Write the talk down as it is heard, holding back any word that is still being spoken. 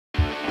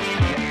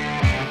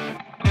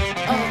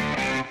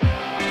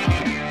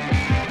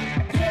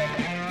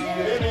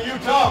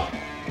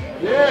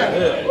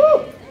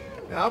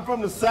Now, I'm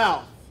from the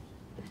South.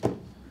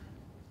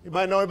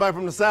 Anybody know anybody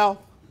from the South?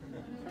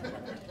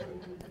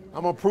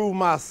 I'm going to prove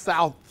my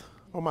South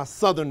or my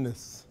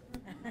Southernness.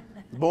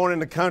 Born in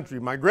the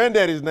country. My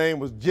granddaddy's name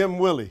was Jim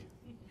Willie.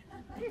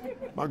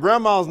 My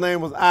grandma's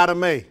name was Ida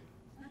Mae.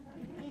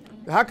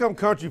 How come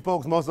country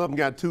folks, most of them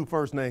got two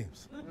first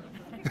names?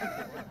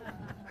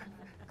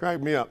 Crack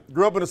me up.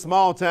 Grew up in a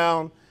small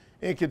town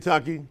in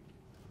Kentucky.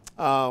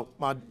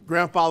 My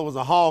grandfather was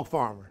a hog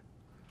farmer.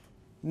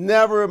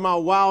 Never in my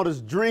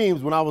wildest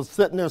dreams when I was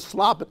sitting there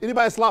slopping.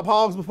 Anybody slop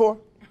hogs before?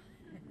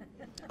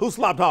 Who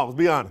slopped hogs?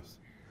 Be honest.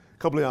 A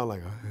couple of y'all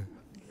like,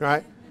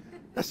 right?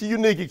 That's a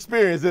unique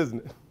experience,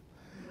 isn't it?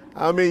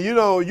 I mean, you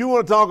know, you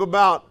want to talk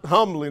about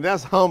humbling.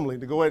 That's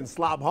humbling to go ahead and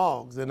slop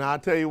hogs. And I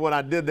tell you what,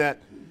 I did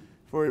that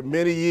for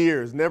many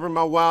years. Never in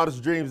my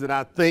wildest dreams did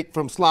I think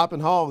from slopping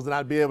hogs that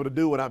I'd be able to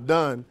do what I've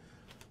done.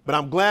 But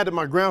I'm glad that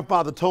my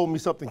grandfather told me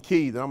something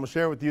key that I'm going to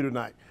share with you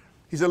tonight.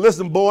 He said,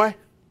 listen, boy,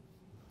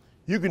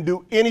 you can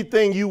do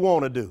anything you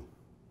want to do.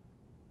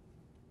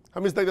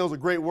 How many think those are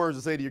great words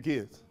to say to your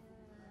kids?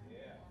 Yeah.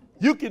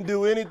 You can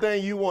do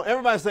anything you want.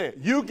 Everybody say it.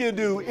 You can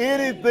do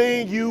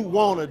anything you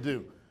want to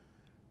do.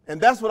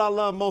 And that's what I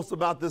love most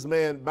about this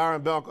man,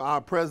 Byron Belker,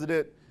 our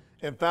president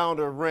and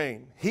founder of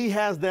RAIN. He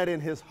has that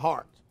in his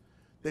heart,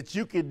 that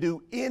you can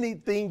do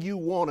anything you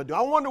want to do.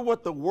 I wonder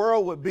what the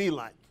world would be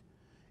like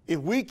if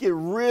we could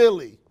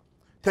really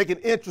take an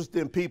interest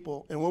in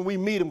people and when we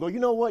meet them go, you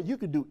know what, you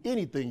can do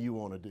anything you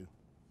want to do.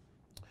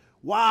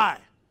 Why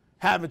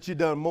haven't you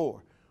done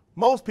more?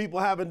 Most people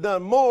haven't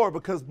done more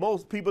because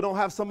most people don't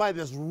have somebody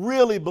that's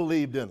really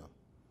believed in them.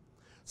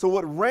 So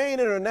what RAIN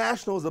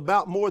International is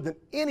about more than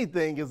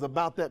anything is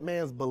about that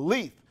man's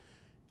belief,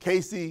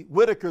 Casey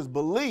Whitaker's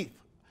belief,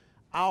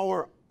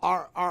 our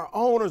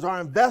owners, our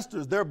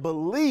investors, their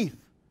belief,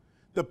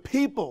 the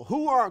people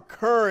who are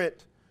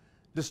current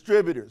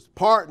distributors,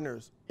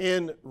 partners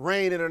in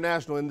RAIN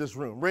International in this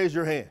room. Raise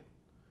your hand,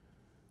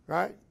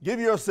 right?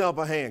 Give yourself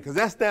a hand because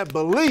that's that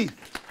belief.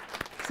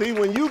 See,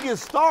 when you get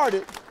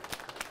started,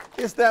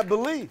 it's that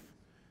belief.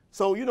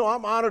 So, you know,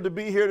 I'm honored to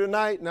be here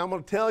tonight, and I'm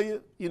going to tell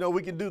you, you know,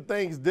 we can do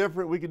things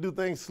different. We can do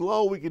things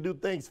slow. We can do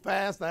things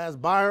fast. I asked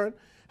Byron,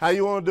 how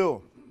you want to do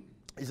them?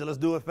 He said, let's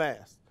do it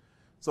fast.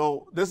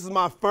 So this is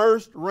my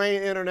first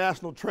RAIN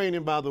International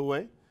training, by the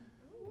way.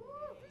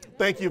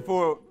 Thank you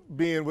for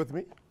being with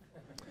me.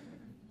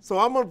 So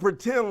I'm going to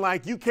pretend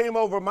like you came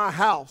over my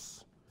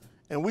house,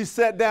 and we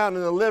sat down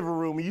in the living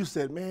room, and you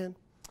said, man,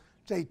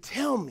 Jay,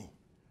 tell me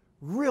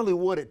really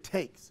what it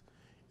takes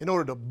in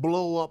order to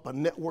blow up a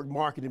network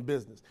marketing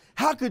business.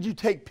 How could you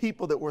take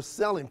people that were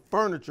selling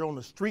furniture on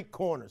the street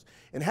corners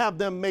and have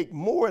them make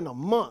more in a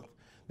month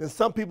than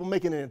some people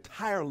make in an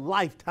entire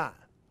lifetime?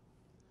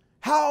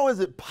 How is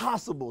it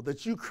possible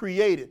that you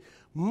created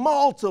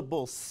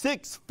multiple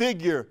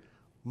six-figure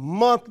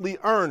monthly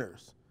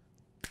earners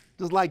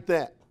just like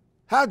that?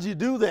 How'd you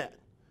do that?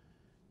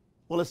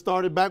 Well, it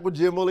started back with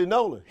Jim Willie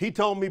Noland. He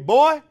told me,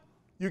 boy,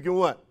 you can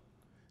what?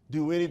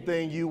 Do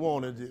anything you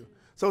want to do.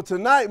 So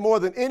tonight, more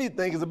than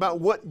anything, is about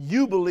what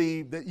you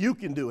believe that you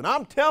can do. And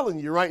I'm telling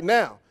you right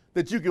now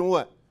that you can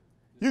what?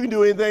 You can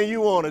do anything you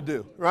want to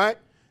do, right?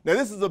 Now,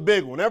 this is a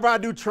big one. Whenever I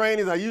do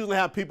trainings, I usually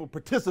have people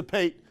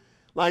participate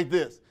like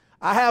this.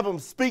 I have them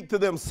speak to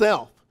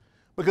themselves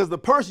because the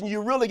person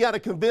you really got to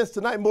convince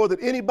tonight more than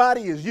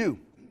anybody is you.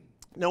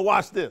 Now,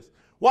 watch this.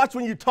 Watch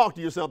when you talk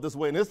to yourself this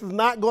way. And this is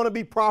not going to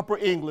be proper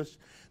English.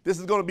 This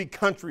is going to be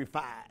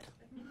countryfied.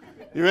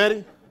 You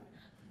ready?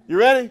 You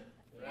ready?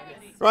 Yes.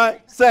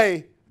 Right?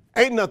 Say,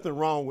 ain't nothing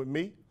wrong with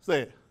me.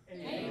 Say it.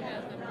 Ain't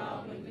nothing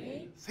wrong with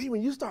me. See,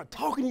 when you start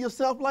talking to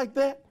yourself like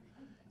that,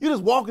 you're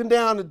just walking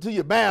down to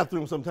your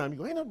bathroom sometime. You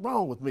go, ain't nothing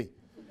wrong with me.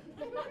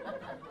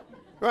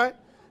 Right?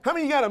 How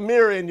many of you got a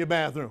mirror in your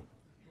bathroom?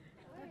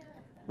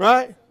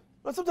 Right?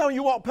 But sometimes when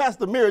you walk past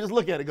the mirror, just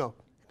look at it and go,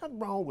 ain't nothing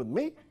wrong with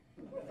me.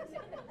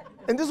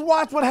 And just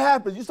watch what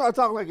happens. You start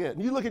talking like that.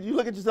 And you look at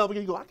yourself and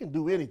you go, I can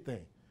do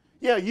anything.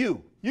 Yeah,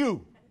 you.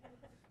 You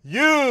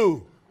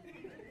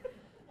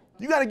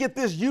got to get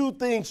this you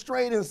thing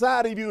straight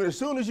inside of you. And as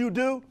soon as you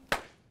do,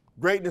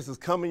 greatness is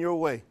coming your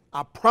way.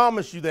 I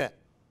promise you that.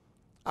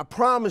 I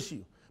promise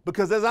you.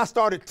 Because as I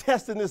started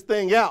testing this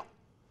thing out,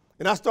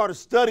 and I started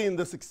studying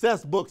the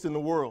success books in the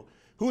world,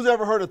 who's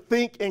ever heard of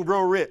Think and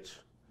Grow Rich?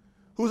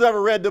 Who's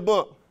ever read the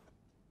book?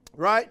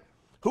 Right?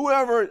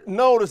 Whoever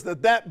noticed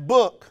that that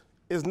book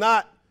is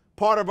not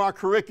part of our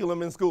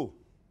curriculum in school?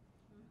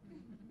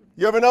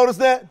 You ever notice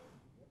that?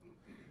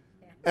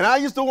 And I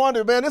used to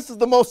wonder, man, this is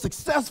the most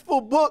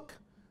successful book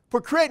for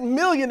creating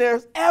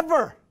millionaires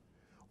ever.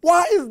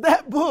 Why is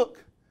that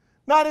book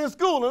not in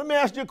school? Now, let me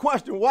ask you a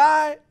question.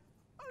 Why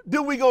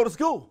do we go to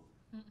school?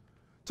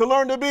 To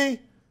learn to be?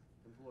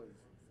 Employees.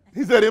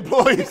 He said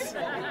employees.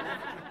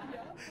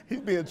 He's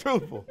being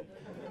truthful.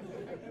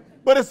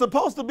 But it's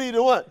supposed to be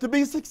to what? To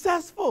be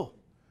successful.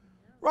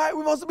 Right?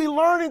 We're supposed to be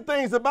learning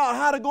things about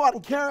how to go out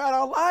and carry out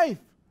our life.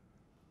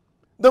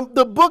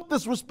 The book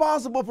that's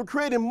responsible for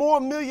creating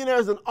more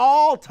millionaires in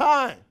all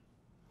time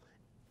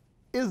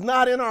is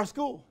not in our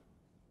school.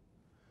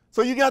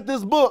 So you got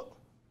this book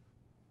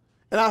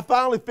And I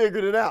finally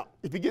figured it out.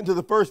 If you get into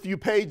the first few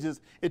pages,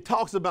 it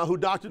talks about who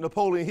Dr.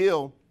 Napoleon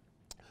Hill,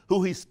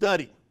 who he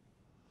studied.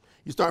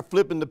 You start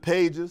flipping the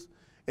pages,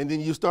 and then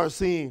you start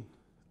seeing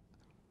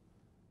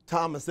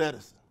Thomas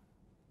Edison,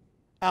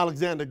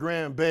 Alexander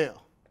Graham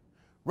Bell,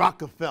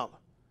 Rockefeller,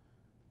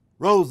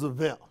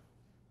 Roosevelt,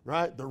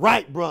 right? The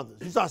Wright brothers.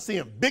 You start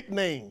seeing big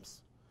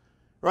names,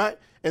 right?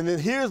 And then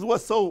here's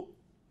what's so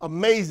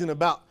amazing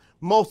about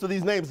most of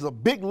these names. There's a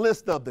big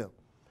list of them.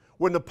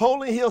 Where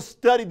Napoleon Hill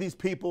studied these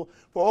people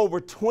for over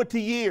 20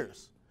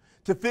 years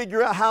to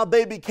figure out how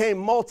they became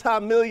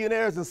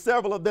multimillionaires and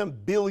several of them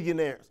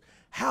billionaires.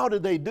 How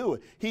did they do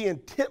it? He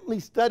intently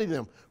studied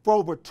them for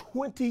over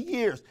 20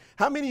 years.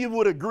 How many of you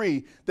would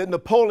agree that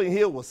Napoleon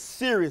Hill was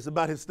serious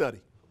about his study?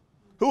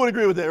 Who would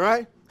agree with that,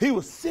 right? He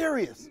was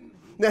serious.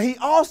 Now, he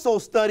also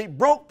studied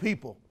broke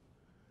people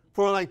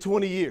for like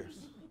 20 years.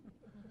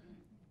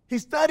 He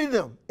studied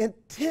them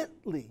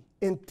intensely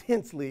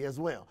as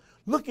well.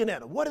 Looking at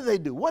them, what do they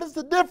do? What is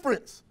the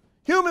difference?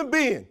 Human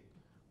being,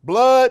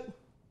 blood,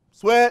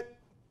 sweat,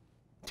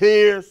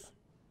 tears,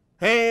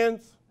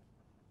 hands,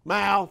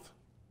 mouth,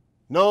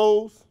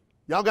 nose.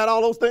 Y'all got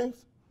all those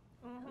things?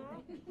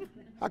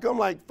 How come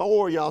like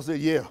 4 of y'all said,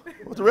 yeah?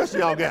 What's the rest of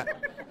y'all got?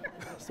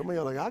 Some of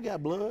y'all like, I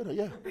got blood.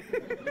 Yeah.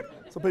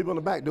 Some people in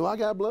the back, do I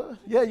got blood?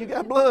 Yeah, you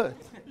got blood.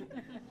 You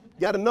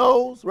got a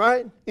nose,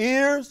 right?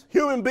 Ears,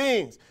 human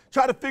beings.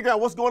 Try to figure out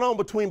what's going on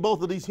between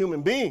both of these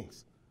human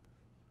beings.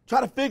 Try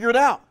to figure it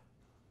out.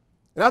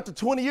 And after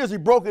 20 years, he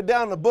broke it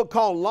down in a book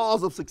called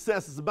Laws of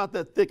Success. It's about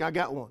that thick. I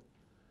got one.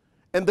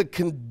 And the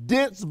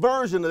condensed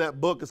version of that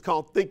book is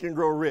called Think and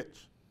Grow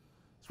Rich.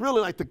 It's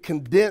really like the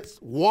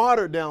condensed,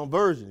 watered-down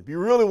version. If you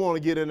really want to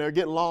get in there,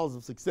 get Laws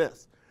of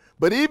Success.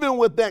 But even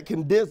with that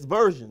condensed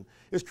version,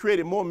 it's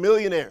created more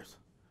millionaires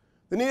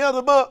than any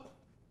other book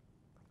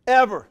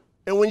ever.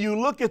 And when you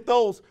look at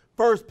those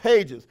first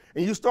pages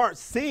and you start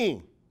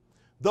seeing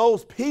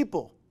those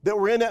people that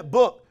were in that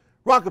book,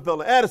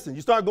 Rockefeller, Edison,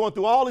 you start going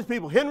through all these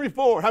people. Henry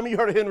Ford, how many of you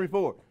heard of Henry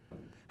Ford?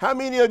 How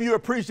many of you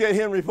appreciate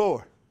Henry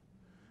Ford?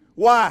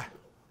 Why?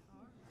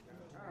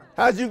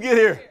 How'd you get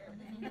here?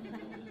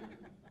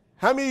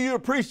 How many of you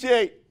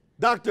appreciate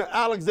Dr.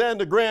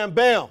 Alexander Graham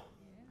Bell?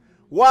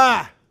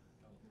 Why?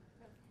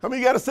 How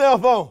many of you got a cell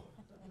phone?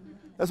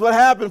 That's what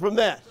happened from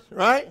that,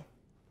 right?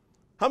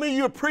 How many of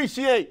you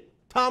appreciate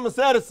Thomas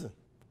Edison?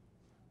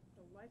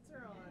 The lights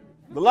are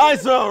on. The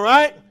lights are on,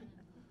 right?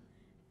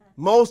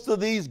 Most of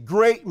these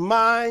great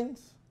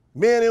minds,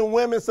 men and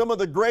women, some of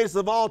the greatest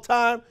of all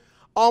time,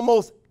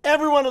 almost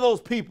every one of those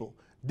people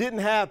didn't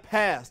have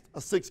past a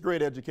 6th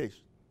grade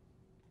education.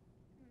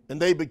 And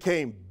they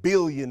became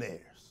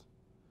billionaires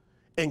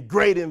and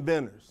great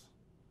inventors.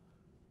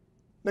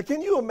 Now,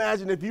 can you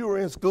imagine if you were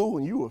in school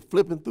and you were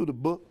flipping through the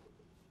book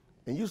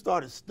and you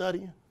started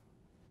studying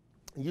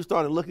and you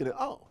started looking at,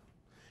 oh,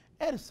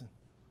 Edison,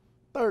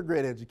 3rd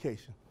grade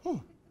education,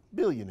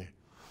 billionaire.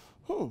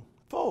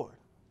 Ford,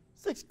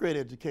 6th grade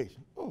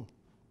education,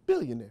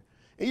 billionaire.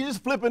 And you're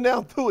just flipping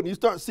down through it and you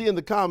start seeing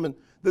the common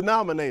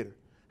denominator.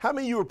 How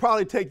many of you would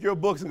probably take your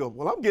books and go,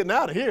 well, I'm getting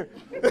out of here.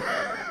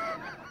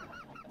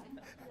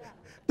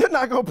 They're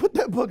not going to put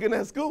that book in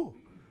that school.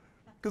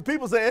 Because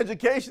people say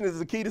education is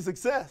the key to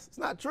success. It's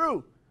not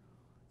true.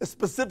 It's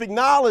specific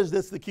knowledge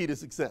that's the key to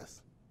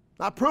success.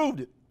 I proved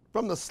it.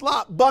 From the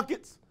slop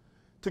buckets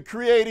to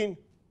creating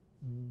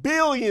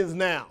billions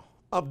now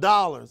of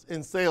dollars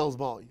in sales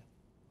volume.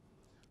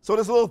 So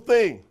this little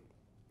thing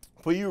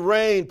for you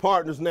RAIN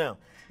partners now.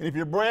 And if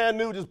you're brand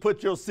new, just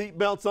put your seat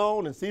belts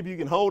on and see if you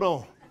can hold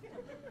on.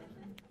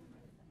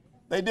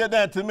 They did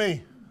that to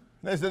me.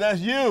 They said, that's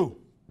you.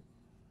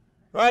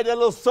 Right, that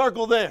little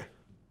circle there.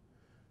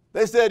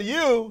 They said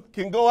you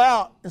can go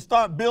out and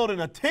start building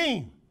a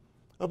team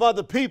of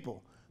other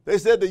people. They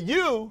said that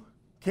you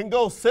can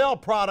go sell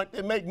product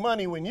and make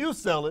money when you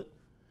sell it.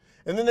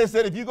 And then they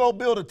said if you go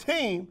build a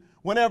team,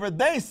 whenever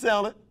they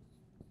sell it,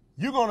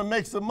 you're going to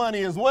make some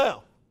money as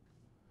well.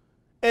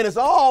 And it's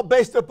all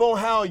based upon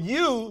how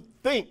you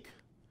think.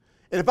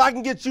 And if I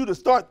can get you to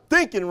start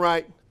thinking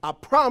right, I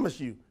promise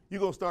you, you're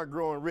going to start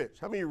growing rich.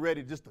 How many of you are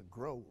ready just to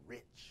grow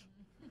rich?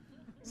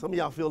 Some of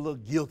y'all feel a little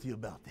guilty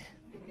about that.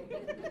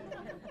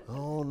 I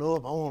don't know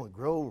if I want to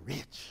grow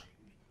rich.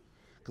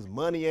 Because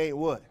money ain't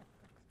what?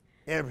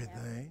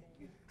 Everything.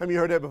 How many of you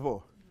heard that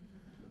before?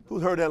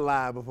 Who's heard that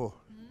lie before?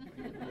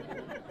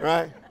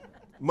 Right?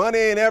 Money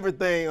ain't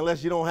everything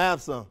unless you don't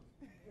have some.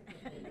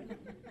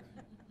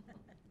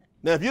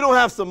 Now, if you don't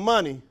have some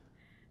money,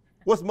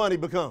 what's money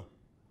become?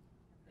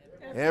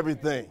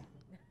 Everything.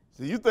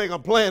 So you think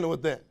I'm playing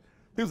with that.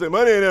 People say,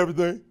 money ain't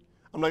everything.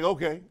 I'm like,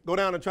 okay, go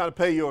down and try to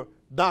pay your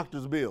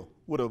doctor's bill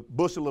with a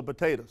bushel of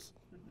potatoes.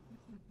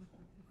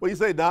 What do you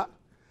say, Doc?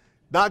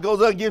 Doc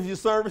goes up and gives you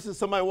services.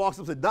 Somebody walks up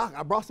and says, Doc,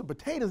 I brought some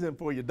potatoes in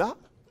for you, Doc.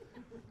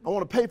 I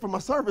want to pay for my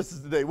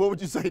services today. What would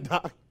you say,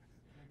 Doc?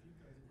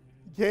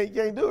 You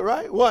can't do it,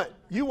 right? What?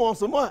 You want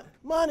some what?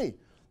 Money.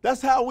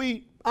 That's how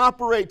we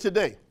operate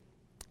today.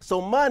 So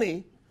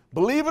money,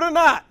 believe it or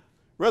not,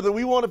 whether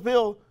we want to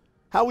feel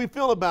how we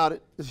feel about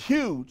it, is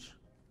huge.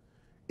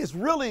 It's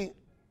really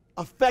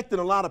affecting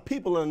a lot of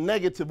people in a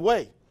negative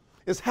way.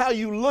 It's how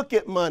you look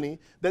at money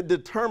that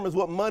determines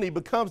what money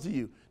becomes to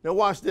you. Now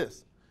watch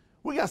this.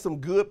 We got some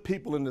good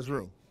people in this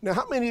room. Now,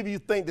 how many of you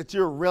think that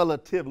you're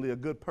relatively a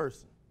good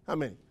person? How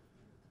many?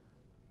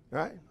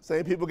 Right?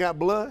 Same people got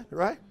blood,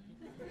 right?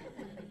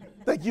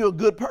 Think you're a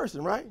good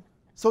person, right?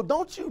 So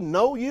don't you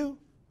know you?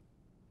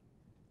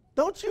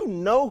 Don't you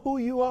know who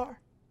you are?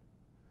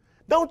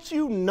 Don't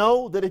you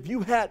know that if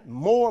you had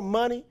more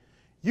money,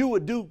 you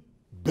would do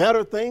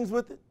better things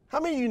with it? How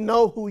many of you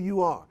know who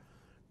you are?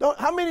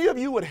 How many of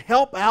you would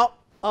help out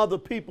other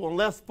people and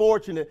less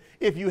fortunate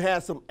if you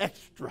had some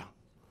extra,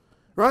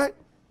 right?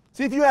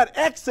 See, if you had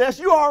excess,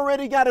 you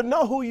already got to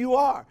know who you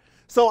are.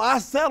 So I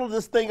settled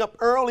this thing up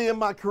early in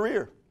my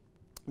career.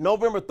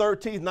 November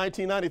 13th,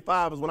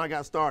 1995 is when I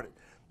got started.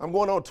 I'm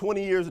going on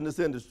 20 years in this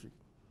industry.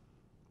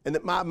 And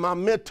my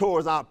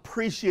mentors, I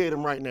appreciate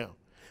them right now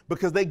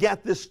because they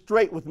got this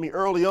straight with me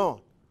early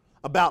on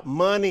about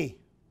money,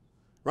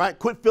 right?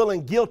 Quit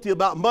feeling guilty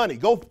about money.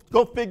 Go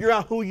figure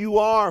out who you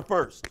are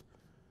first.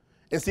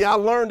 And see, I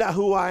learned out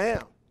who I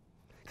am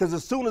because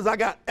as soon as I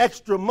got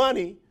extra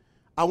money,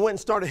 I went and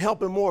started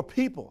helping more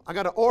people. I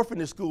got an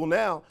orphanage school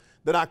now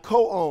that I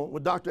co-own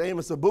with Dr.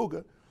 Amos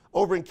Abuga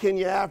over in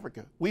Kenya,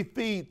 Africa. We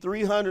feed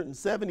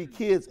 370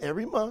 kids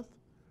every month.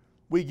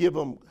 We give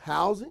them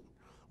housing.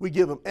 We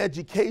give them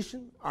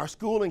education. Our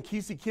school in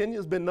Kisii, Kenya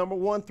has been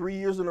 #1 3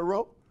 years in a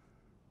row.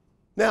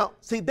 Now,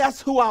 see,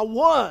 that's who I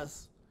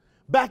was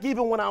back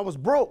even when I was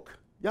broke.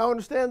 Y'all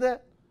understand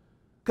that?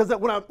 Because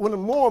when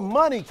more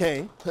money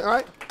came, all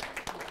right?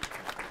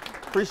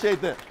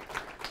 Appreciate that.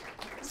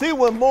 See,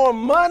 when more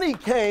money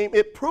came,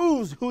 it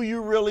proves who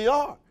you really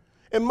are.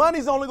 And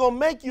money's only going to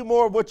make you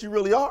more of what you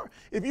really are.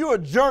 If you're a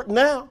jerk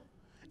now,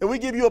 and we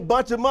give you a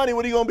bunch of money,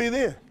 what are you going to be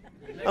then?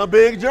 A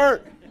big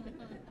jerk,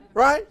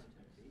 right?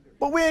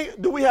 But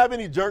do we have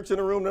any jerks in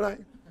the room tonight?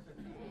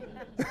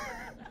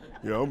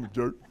 Yeah, I'm a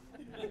jerk.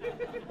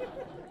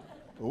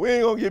 But we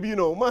ain't going to give you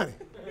no money,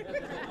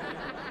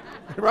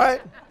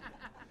 right?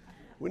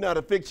 We're not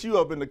to fix you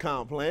up in the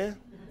comp plan.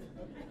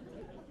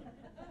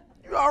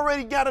 You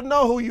already got to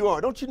know who you are.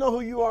 Don't you know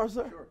who you are,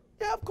 sir? Sure.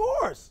 Yeah, of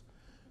course.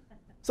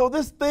 So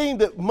this thing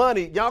that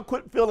money, y'all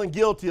quit feeling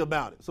guilty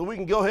about it so we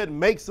can go ahead and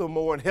make some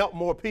more and help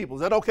more people.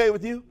 Is that okay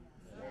with you?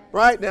 Yeah.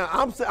 Right now,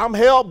 I'm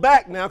held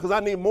back now because I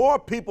need more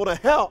people to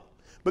help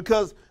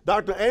because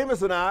Dr.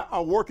 Amos and I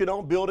are working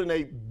on building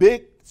a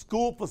big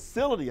school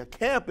facility, a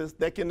campus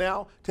that can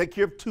now take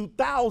care of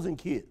 2,000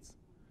 kids.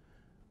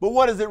 But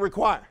what does it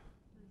require?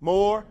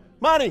 More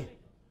money,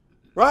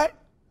 right?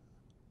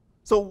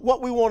 So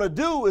what we want to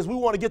do is we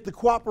want to get the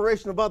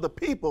cooperation of other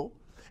people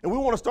and we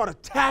want to start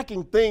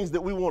attacking things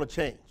that we want to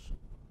change.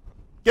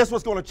 Guess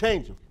what's going to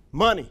change them?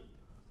 Money.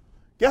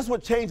 Guess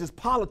what changes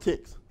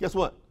politics? Guess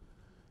what?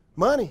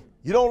 Money.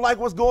 You don't like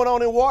what's going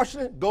on in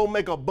Washington? Go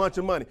make a bunch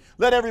of money.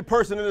 Let every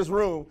person in this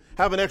room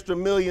have an extra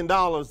 $1 million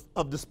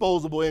of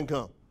disposable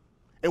income.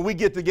 And we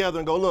get together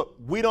and go, look,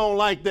 we don't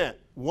like that.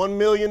 1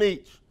 million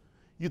each.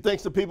 You think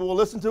some people will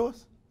listen to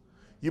us?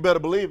 You better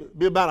believe it.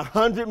 Be about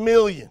 100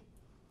 million.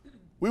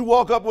 We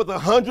walk up with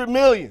 100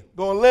 million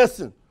going,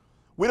 listen,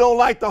 we don't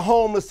like the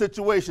homeless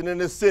situation in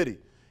this city.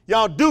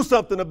 Y'all do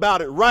something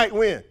about it right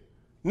when?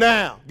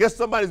 Now. Guess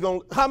somebody's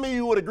going to, how many of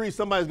you would agree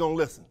somebody's going to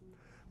listen?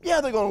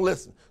 Yeah, they're going to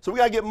listen. So we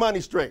got to get money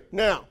straight.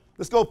 Now,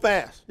 let's go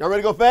fast. Y'all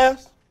ready to go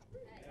fast?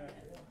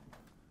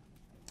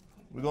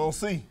 We're going to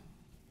see.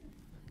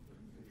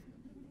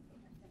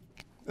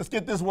 Let's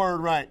get this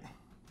word right.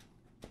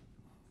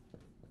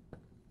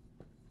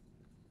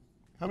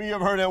 How many of you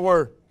ever heard that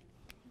word?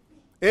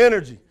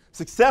 Energy.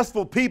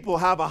 Successful people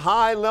have a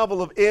high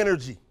level of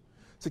energy.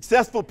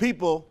 Successful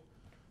people,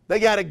 they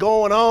got it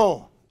going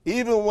on,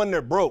 even when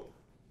they're broke.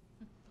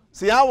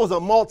 See, I was a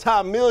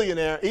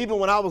multi-millionaire even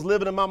when I was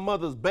living in my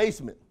mother's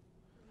basement.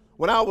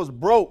 When I was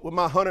broke with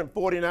my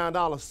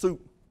 $149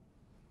 suit,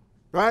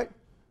 right?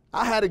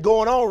 I had it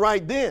going on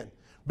right then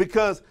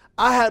because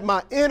I had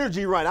my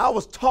energy right. I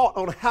was taught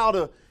on how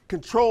to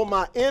control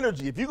my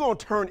energy. If you're going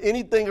to turn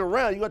anything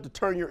around, you have to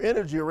turn your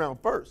energy around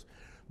first.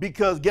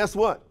 Because guess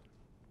what?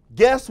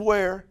 Guess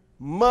where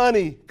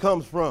money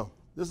comes from?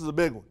 This is a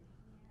big one.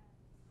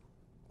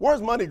 Where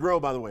does money grow,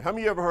 by the way? How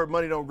many of you ever heard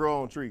money don't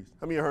grow on trees?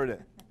 How many of you heard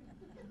that?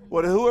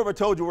 Well, whoever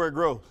told you where it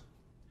grows?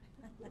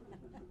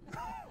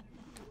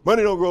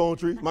 Money don't grow on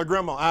trees. My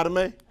grandma, Ida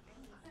Mae.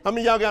 How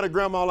many of y'all got a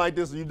grandma like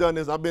this? You've done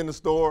this. I've been in the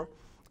store,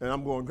 and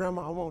I'm going,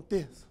 Grandma, I want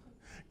this.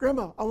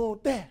 Grandma, I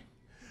want that.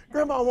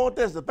 Grandma, I want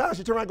this. The fast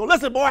she turn around and go,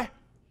 listen, boy,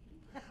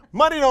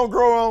 money don't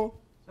grow on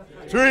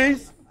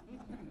trees.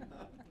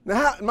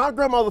 Now, my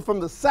grandmother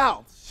from the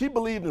South, she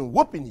believed in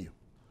whooping you.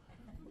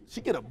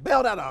 She'd get a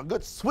belt out of a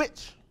good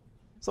switch.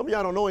 Some of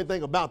y'all don't know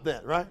anything about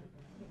that, right?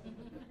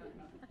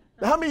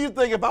 Now, how many of you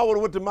think if I would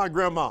have went to my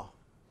grandma,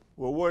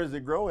 well, where does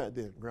it grow at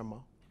then, Grandma?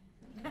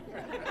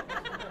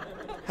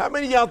 How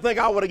many of y'all think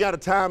I would have got a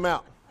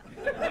timeout?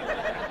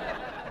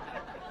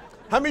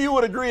 How many of you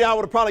would agree I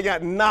would have probably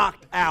got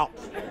knocked out?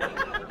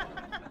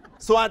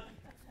 So I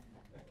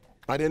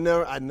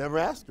never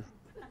asked her.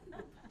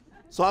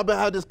 So I've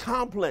had this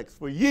complex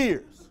for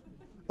years.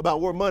 about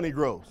where money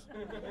grows.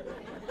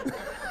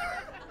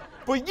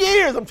 For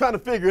years, I'm trying to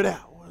figure it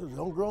out. Well, it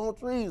don't grow on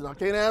trees. I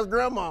can't ask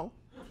grandma.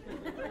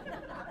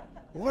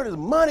 Where does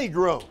money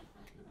grow?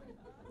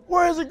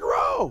 Where does it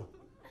grow?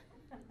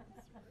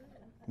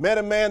 Met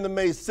a man that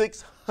made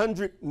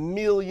 $600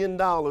 million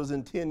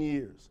in 10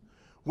 years.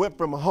 Went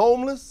from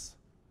homeless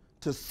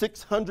to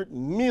 $600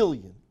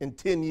 million in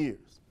 10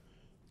 years.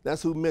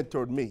 That's who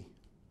mentored me.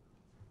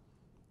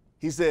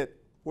 He said,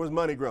 where's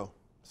money grow?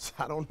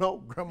 I don't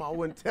know. Grandma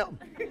wouldn't tell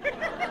me.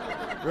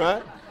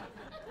 Right?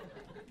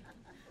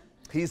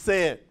 He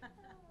said,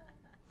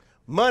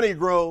 money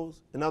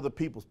grows in other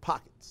people's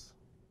pockets.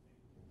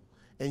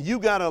 And you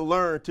got to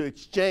learn to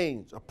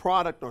exchange a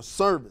product or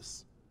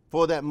service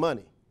for that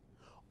money.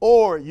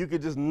 Or you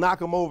could just knock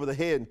them over the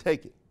head and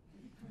take it.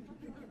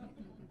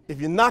 If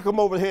you knock them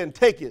over the head and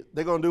take it,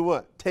 they're going to do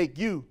what? Take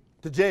you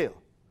to jail.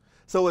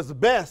 So it's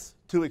best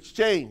to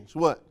exchange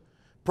what?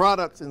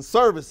 Products and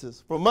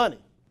services for money.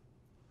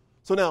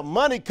 So now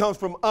money comes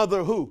from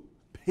other who?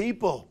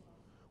 People.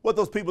 What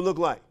those people look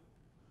like?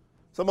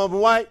 Some of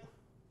them white,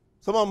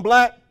 some of them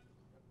black,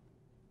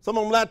 some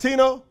of them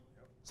Latino,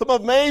 some of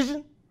them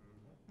Asian,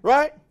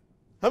 right?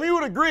 How many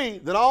would agree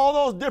that all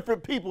those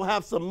different people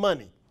have some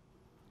money,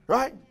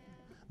 right?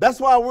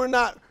 That's why we're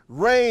not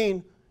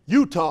Reign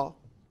Utah,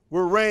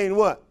 we're Reign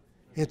what?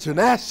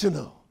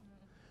 International.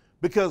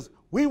 Because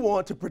we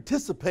want to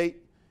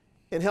participate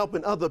in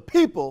helping other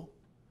people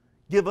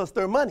give us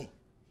their money.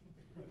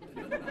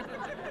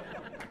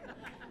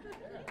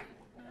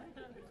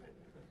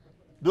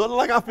 Do it look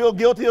like I feel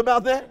guilty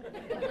about that?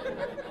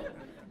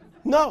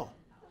 No.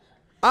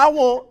 I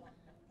want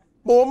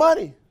more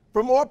money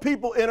for more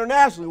people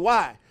internationally.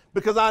 Why?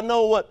 Because I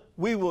know what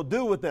we will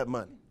do with that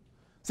money.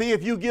 See,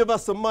 if you give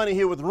us some money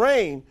here with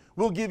Reign,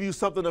 we'll give you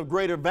something of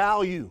greater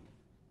value.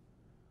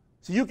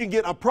 So you can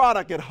get a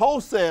product at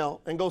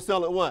wholesale and go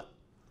sell it what?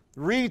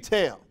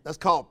 Retail. That's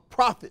called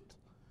profit.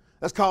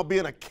 That's called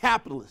being a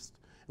capitalist.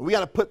 And we got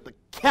to put the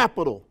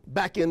capital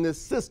back in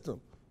this system.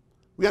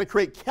 We got to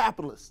create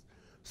capitalists.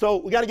 So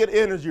we got to get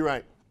energy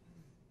right.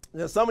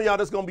 Now, some of y'all,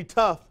 that's going to be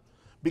tough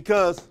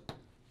because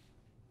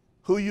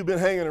who you've been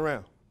hanging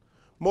around.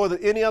 More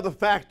than any other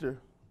factor,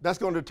 that's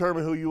going to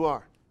determine who you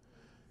are.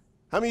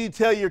 How many of you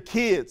tell your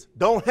kids,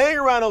 don't hang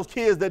around those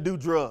kids that do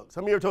drugs?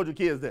 How many of you ever told your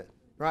kids that,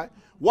 right?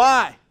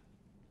 Why?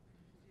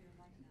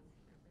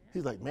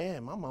 He's like,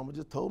 man, my mama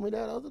just told me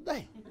that the other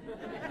day.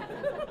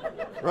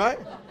 Right?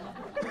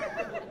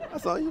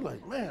 That's all you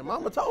like, man,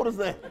 mama told us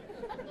that,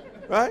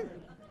 right?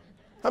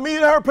 I mean,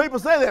 you heard people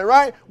say that,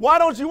 right? Why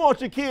don't you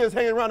want your kids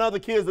hanging around other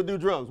kids that do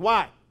drugs?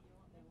 Why?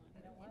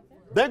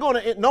 They're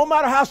going to, no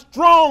matter how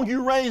strong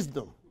you raise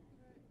them,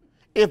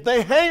 if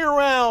they hang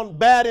around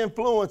bad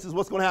influences,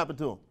 what's going to happen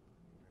to them?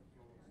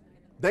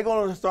 They're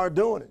going to start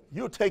doing it.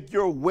 You'll take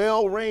your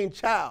well-raised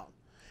child,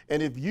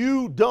 and if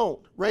you don't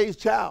raise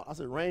child, I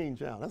said raised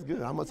child, that's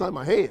good, I'm outside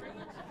my head.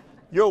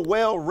 Your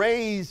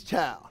well-raised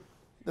child,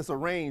 that's a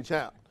raised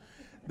child,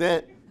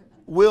 that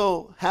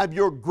will have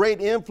your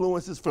great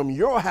influences from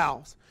your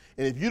house,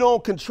 and if you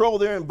don't control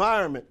their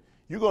environment,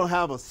 you're going to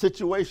have a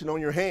situation on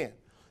your hand.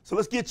 So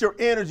let's get your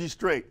energy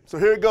straight. So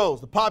here it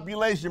goes. The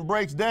population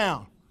breaks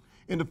down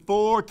into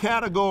 4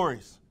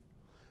 categories.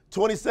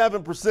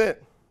 27%.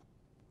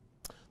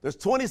 There's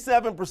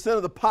 27%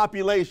 of the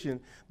population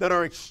that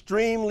are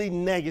extremely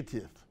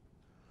negative.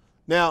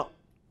 Now,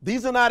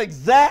 these are not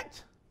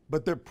exact,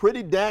 but they're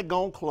pretty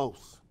daggone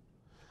close.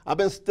 I've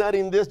been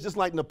studying this just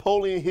like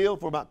Napoleon Hill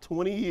for about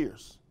 20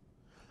 years.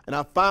 And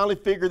I finally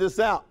figured this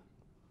out.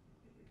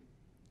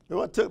 You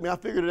know what took me? I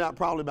figured it out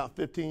probably about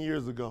 15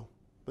 years ago.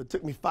 But it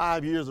took me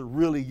 5 years to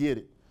really get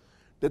it.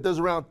 That there's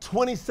around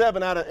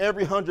 27 out of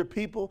every 100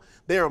 people,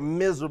 they are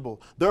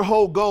miserable. Their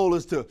whole goal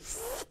is to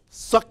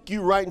suck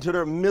you right into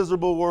their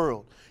miserable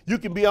world. You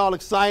can be all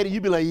excited. You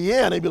be like,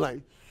 yeah, and they be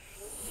like.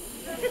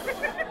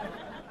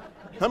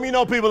 How many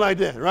know people like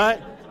that,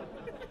 right?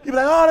 You be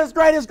like, oh, that's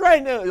great, it's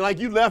great. And like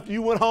you left,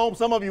 you went home,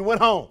 some of you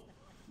went home.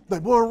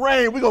 Like, boy,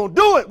 Reign, we're going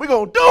to do it, we're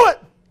going to do it,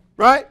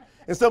 right?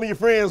 And some of your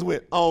friends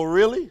went, oh,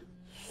 really?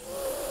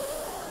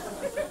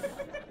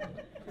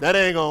 That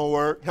ain't going to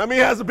work. How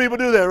many has some people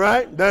do that,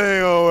 right? That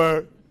ain't going to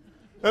work.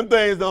 Them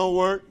things don't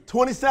work.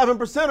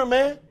 27%er,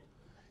 man.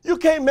 You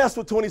can't mess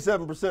with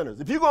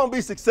 27%ers. If you're going to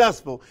be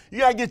successful,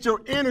 you got to get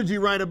your energy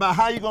right about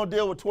how you're going to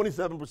deal with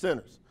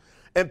 27%ers.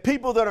 And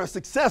people that are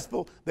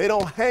successful, they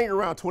don't hang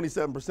around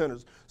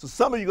 27%ers. So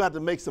some of you got to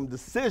make some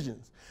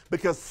decisions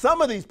because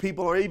some of these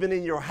people are even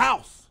in your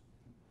house.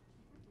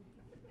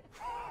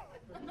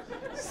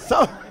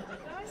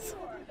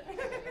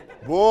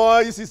 Boy,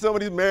 you see some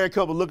of these married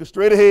couples looking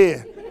straight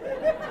ahead.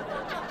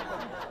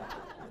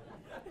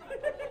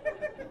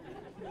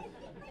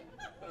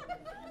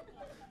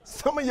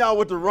 Some of y'all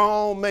with the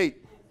wrong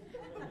mate.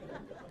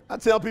 I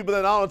tell people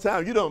that all the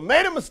time. You done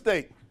made a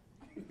mistake.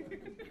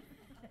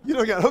 You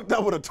done got hooked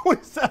up with a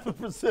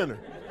 27%er.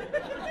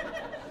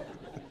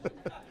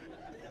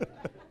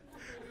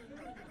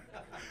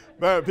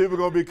 Man, people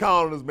gonna be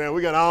calling us, man.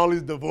 We got all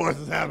these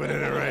divorces happening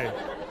in Reign.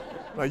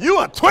 Like, you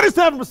are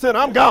 27%,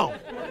 I'm gone.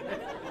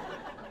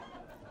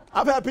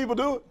 I've had people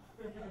do it.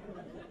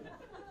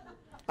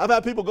 I've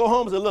had people go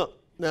home and say,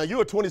 look, now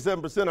you're a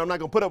 27%, I'm not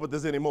going to put up with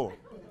this anymore.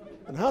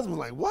 And the husband's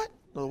like, what?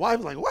 The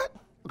wife's like, what?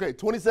 Okay,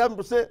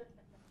 27%.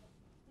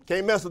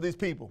 Can't mess with these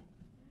people.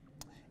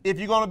 If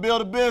you're going to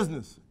build a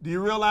business, do you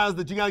realize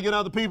that you got to get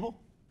other people?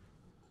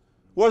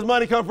 Where's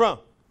money come from?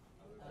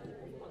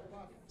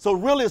 So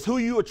really it's who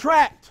you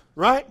attract,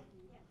 right?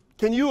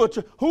 Can you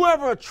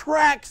whoever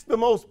attracts the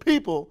most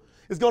people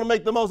is going to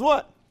make the most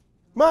what?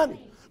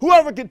 Money.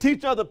 Whoever can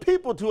teach other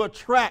people to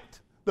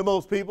attract the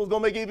most people is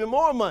going to make even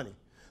more money.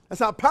 That's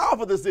how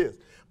powerful this is.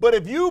 But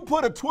if you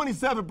put a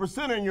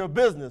 27% in your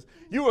business,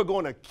 you are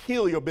going to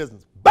kill your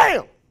business.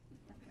 Bam!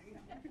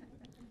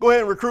 Go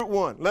ahead and recruit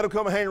one. Let them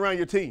come and hang around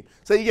your team.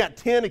 Say you got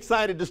 10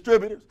 excited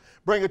distributors,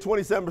 bring a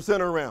 27%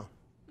 around.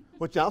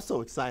 What y'all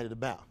so excited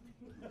about?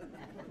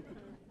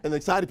 And the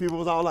excited people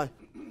was all like,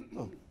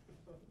 oh.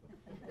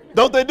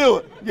 Don't they do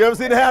it? You ever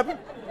seen it happen?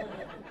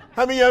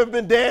 How many of you ever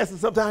been dancing?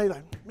 Sometimes you're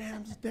like, man,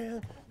 I'm just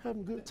dancing,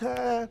 having a good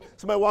time.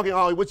 Somebody walking,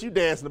 oh, what you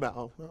dancing about?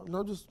 Oh,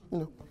 no, just, you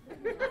know.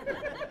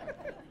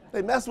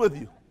 They mess with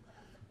you.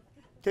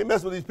 Can't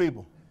mess with these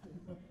people.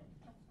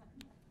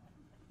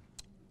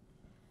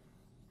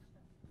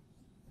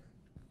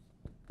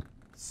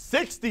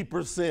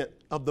 %60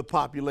 of the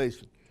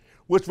population,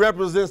 which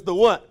represents the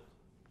what?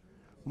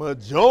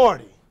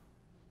 Majority.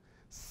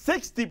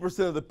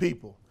 60% of the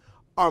people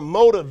are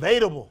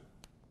motivatable.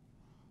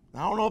 I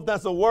don't know if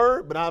that's a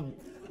word, but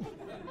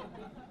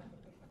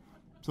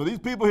so these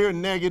people here are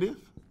negative.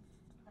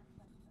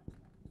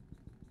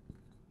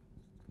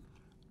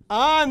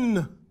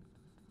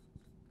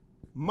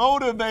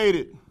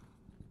 Unmotivated.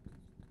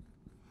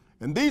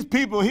 And these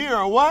people here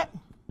are what?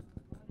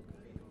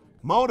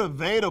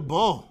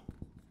 Motivatable.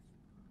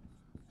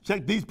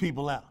 Check these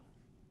people out.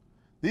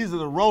 These are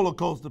the roller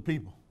coaster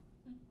people,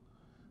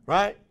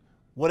 right?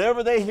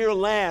 Whatever they hear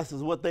last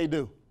is what they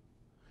do.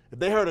 If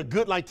they heard a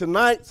good, like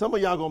tonight, some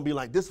of y'all gonna be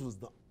like, this was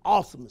the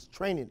awesomest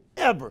training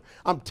ever.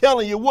 I'm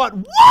telling you what,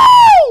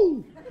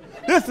 woo!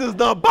 This is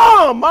the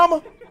bomb,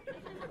 mama.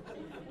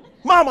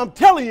 Mama, I'm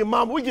telling you,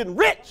 mama, we're getting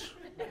rich.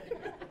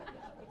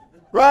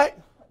 Right?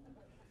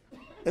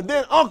 And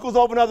then uncles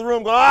open up the room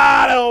and go,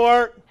 that don't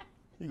work.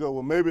 You go,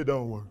 well, maybe it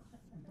don't work.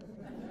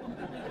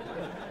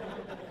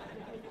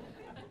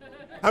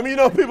 How many of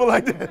you know people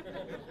like that?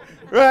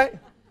 Right?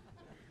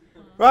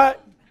 Right?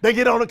 They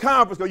get on a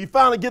conference call. You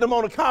finally get them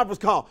on a conference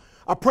call.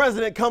 A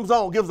president comes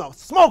on, gives a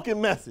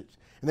smoking message.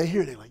 And they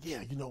hear, they're like,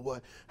 yeah, you know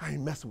what? I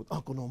ain't messing with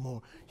Uncle no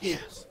more.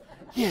 Yes,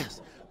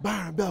 yes.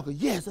 Byron Belker,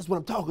 yes, that's what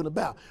I'm talking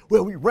about.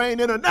 Well, we reign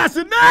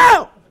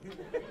international.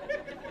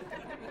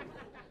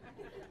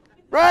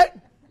 Right?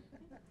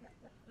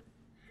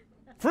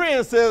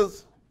 Friend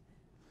says,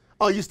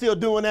 oh, you still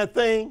doing that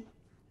thing?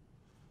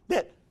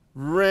 That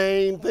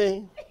rain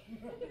thing?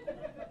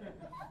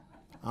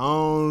 I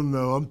don't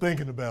know. I'm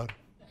thinking about it.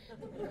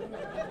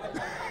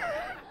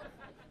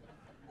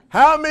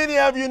 How many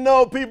of you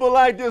know people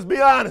like this? Be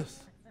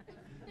honest.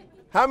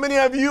 How many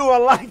of you are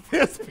like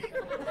this?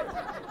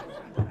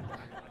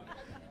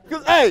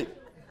 Because, hey,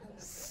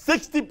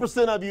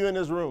 60% of you in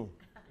this room,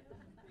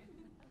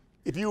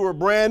 if you were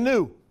brand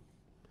new,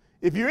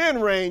 if you're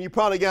in rain, you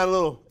probably got a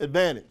little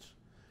advantage.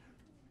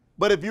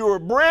 But if you were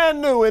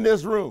brand new in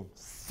this room,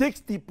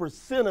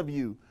 60% of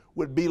you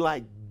would be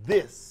like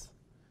this,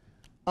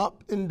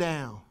 up and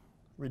down.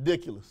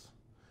 Ridiculous.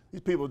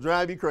 These people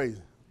drive you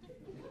crazy.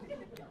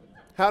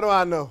 How do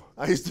I know?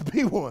 I used to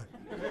be one.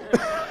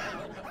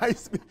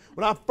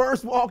 When I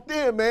first walked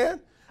in, man,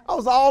 I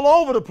was all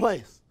over the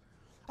place.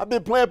 I've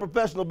been playing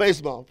professional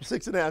baseball for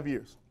 6.5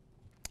 years.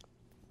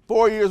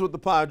 4 years with the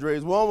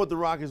Padres, 1 with the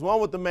Rockies, 1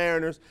 with the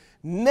Mariners.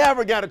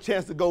 Never got a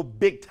chance to go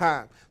big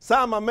time.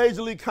 Signed my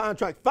major league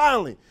contract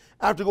finally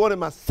after going in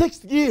my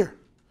 6th year.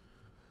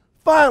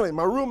 Finally,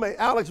 my roommate,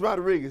 Alex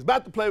Rodriguez,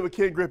 about to play with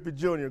Ken Griffey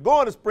Jr.,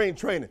 going to spring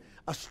training.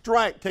 A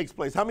strike takes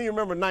place. How many of you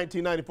remember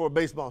 1994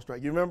 baseball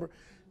strike? You remember?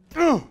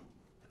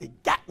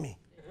 It got me.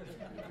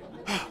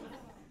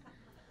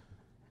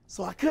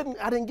 So I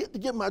didn't get to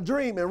get my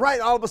dream. And right,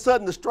 all of a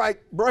sudden the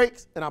strike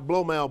breaks and I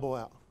blow my elbow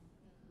out.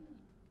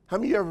 How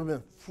many of you ever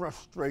been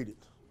frustrated?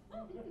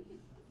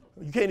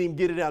 You can't even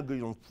get it out good.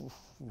 You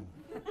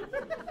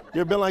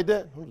ever been like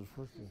that?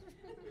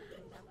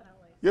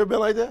 You ever been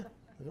like that?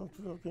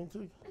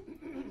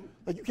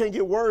 Like you can't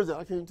get words out.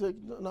 I can't take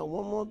not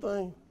one more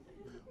thing.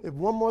 If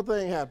one more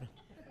thing happened,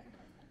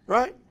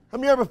 right? How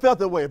many of you ever felt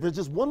that way? If it's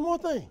just one more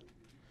thing.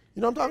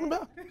 You know what I'm talking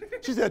about?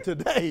 She said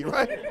today,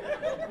 right?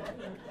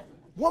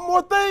 One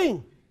more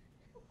thing.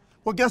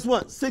 Well, guess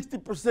what?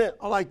 60%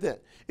 are like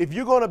that. If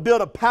you're going to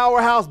build a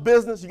powerhouse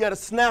business, you got to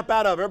snap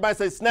out of it. Everybody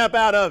say snap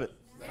out of it.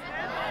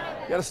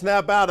 You got to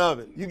snap out of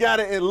it. You got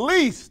to at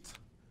least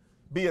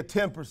be a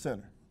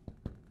 10%er.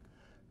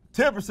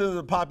 10% of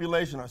the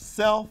population are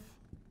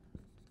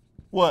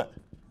what?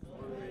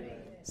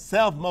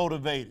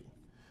 Self-motivated.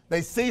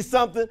 They see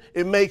something,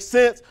 it makes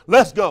sense.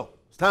 Let's go.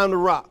 It's time to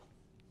rock.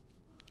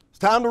 It's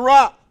time to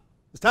rock.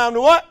 It's time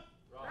to what?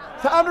 Rock.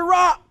 It's time to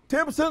rock.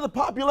 10% of the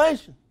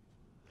population.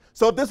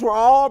 So if this were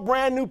all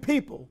brand new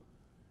people,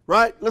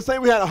 right? Let's say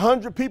we had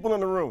 100 people in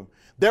the room.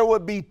 There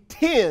would be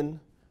 10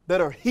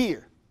 that are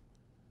here.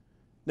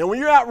 Now, when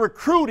you're out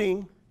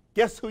recruiting,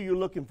 guess who you're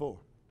looking for?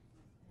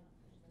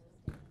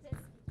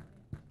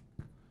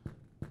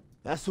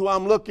 That's who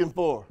I'm looking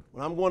for.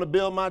 When I'm going to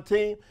build my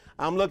team,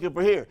 I'm looking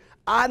for here.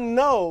 I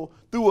know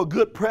through a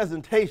good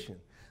presentation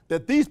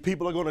that these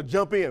people are going to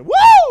jump in.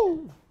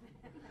 Woo!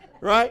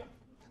 Right?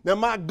 Now,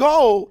 my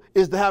goal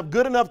is to have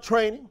good enough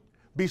training,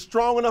 be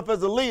strong enough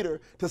as a leader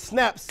to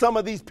snap some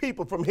of these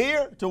people from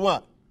here to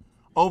what?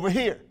 Over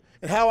here.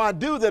 And how I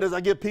do that is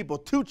I give people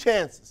 2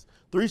 chances.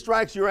 3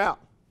 strikes, you're out.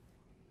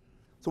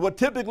 So what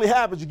typically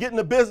happens, you get in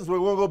the business, we're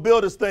going to go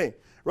build this thing,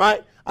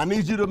 right? I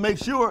need you to make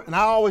sure, and I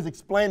always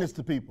explain this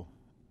to people.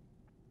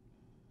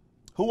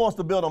 Who wants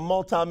to build a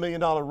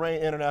multi-million-dollar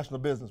RAIN international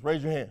business?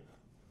 Raise your hand.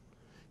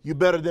 You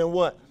better than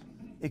what?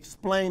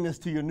 Explain this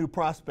to your new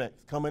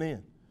prospects coming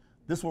in.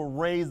 This will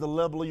raise the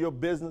level of your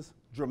business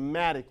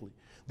dramatically.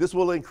 This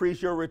will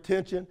increase your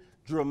retention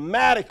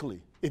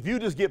dramatically. If you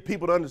just get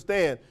people to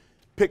understand,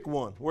 pick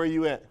one. Where are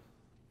you at?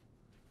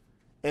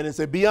 And then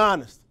say, be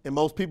honest. And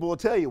most people will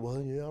tell you,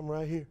 well, yeah, I'm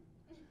right here.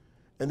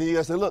 And then you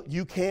gotta say, look,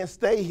 you can't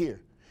stay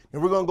here.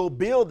 And we're gonna go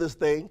build this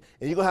thing,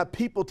 and you're gonna have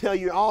people tell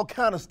you all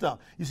kind of stuff.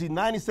 You see,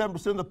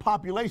 97% of the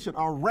population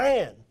are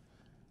ran.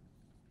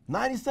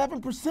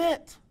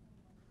 97%.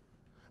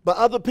 By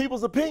other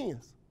people's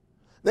opinions.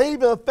 They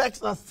even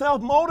affects a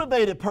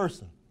self-motivated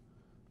person.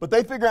 But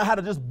they figure out how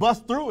to just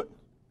bust through it.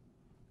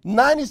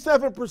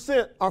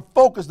 97% are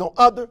focused on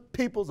other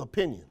people's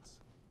opinions.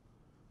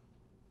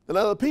 And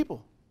other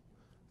people.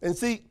 And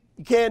see,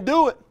 you can't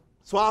do it.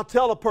 So I'll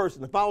tell a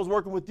person, if I was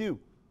working with you,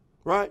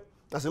 right?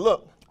 I said,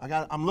 look,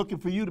 I'm looking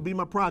for you to be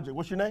my project.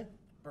 What's your name?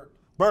 Bert.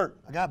 Bert.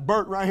 I got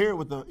Bert right here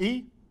with the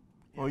E.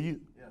 Or you?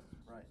 Yes,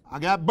 right. I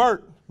got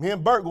Bert. Me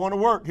and Bert going to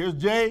work. Here's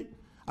Jay.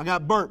 I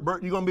got Bert.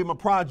 Bert, you're going to be my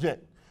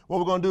project. What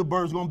we're going to do,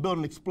 Bert, is going to build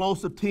an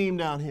explosive team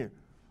down here.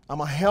 I'm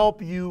going to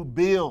help you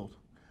build.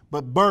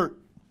 But Bert,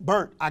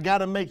 I got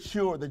to make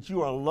sure that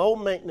you are low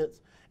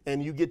maintenance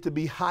and you get to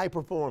be high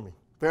performing.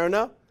 Fair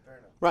enough? Fair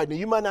enough. Right. Now,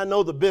 you might not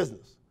know the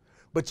business,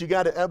 but you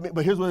got to,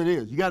 but here's what it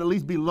is. You got to at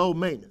least be low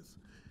maintenance.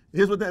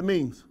 Here's what that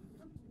means.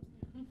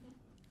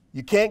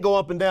 You can't go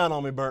up and down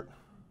on me, Bert.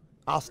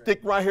 I'll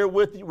stick right here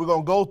with you. We're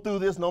going to go through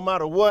this no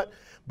matter what,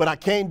 but I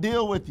can't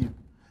deal with you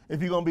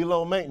if you're going to be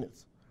low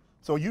maintenance.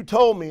 So you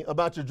told me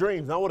about your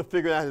dreams. I want to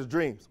figure out his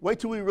dreams. Wait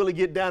till we really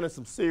get down in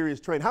some serious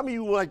training. How many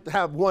of you would like to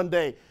have one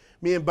day,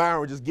 me and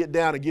Byron would just get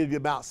down and give you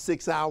about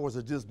 6 hours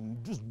of just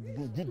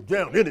get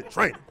down in it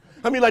training?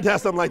 How many like to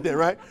have something like that,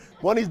 right?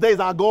 One of these days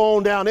I'll go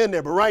on down in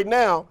there. But right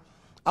now,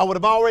 I would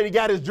have already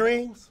got his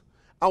dreams.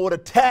 I would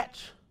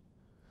attach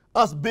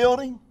us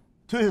building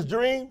to his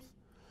dreams.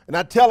 And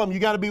I tell him you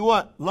got to be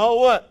what?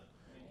 Low what?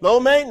 Low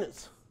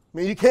maintenance. I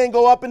mean, you can't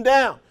go up and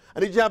down.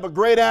 I need you to have a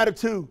great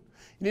attitude.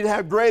 You need to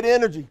have great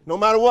energy. No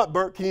matter what,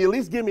 Bert, can you at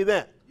least give me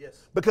that?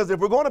 Yes. Because if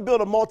we're going to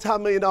build a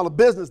multi-million-dollar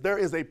business, there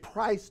is a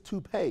price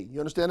to pay. You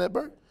understand that,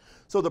 Bert?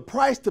 So the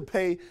price to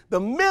pay, the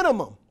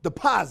minimum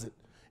deposit,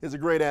 is a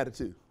great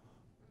attitude.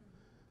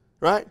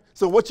 Right?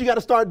 So what you got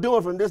to start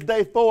doing from this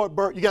day forward,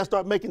 Bert, you got to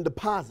start making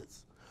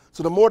deposits.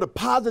 So the more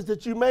deposits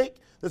that you make,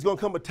 there's going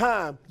to come a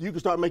time you can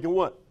start making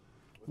what?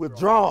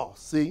 Withdrawals,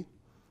 see?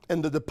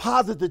 And the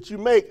deposit that you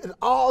make, it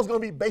all is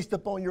going to be based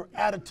upon your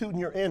attitude and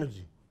your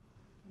energy.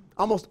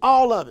 Almost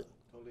all of it.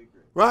 Totally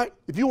agree. Right?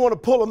 If you want to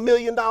pull $1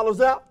 million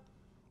out,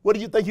 what do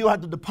you think you'll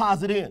have to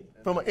deposit in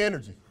from an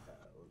energy?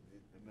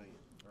 $1 million.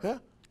 Right. Yeah?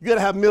 You got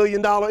to have $1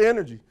 million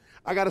energy.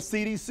 I got a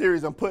CD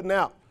series I'm putting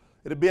out.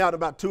 It'll be out in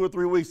about 2 or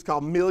 3 weeks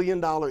called $1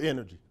 Million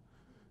Energy.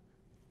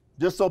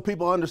 Just so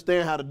people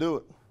understand how to do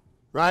it.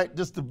 Right?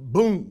 Just to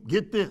boom,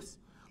 get this.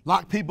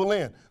 Lock people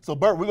in. So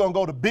Bert, we're going to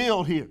go to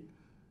build here.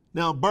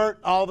 Now Bert,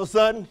 all of a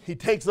sudden, he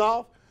takes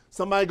off.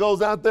 Somebody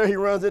goes out there, he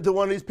runs into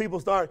one of these people,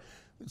 start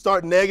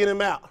negging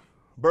him out.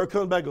 Bert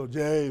comes back and goes,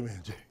 Jay,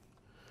 man,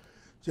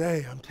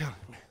 Jay, I'm telling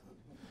you, man.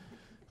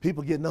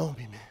 People getting on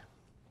me, man.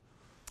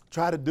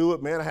 Try to do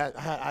it, man.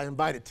 I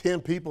invited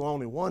 10 people,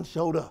 only 1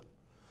 showed up.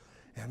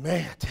 And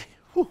man, I tell you,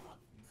 whew.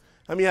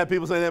 How many had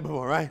people say that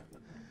before, right?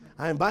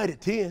 I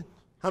invited 10.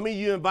 How many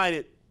of you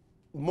invited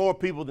more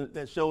people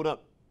that showed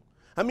up?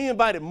 How many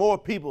invited more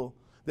people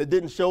that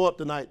didn't show up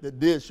tonight that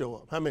did show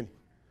up? How many?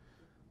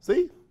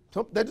 See?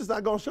 They're just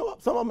not going to show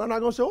up. Some of them are not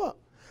going to show up.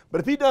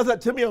 But if he does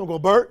that to me, I'm going to go,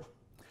 Bert,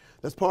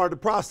 that's part of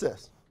the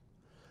process.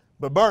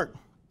 But Bert,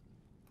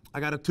 I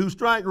got a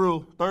 2-strike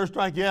rule. 3rd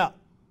strike, you out.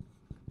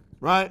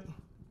 Right?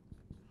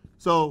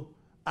 So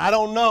I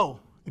don't know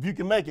if you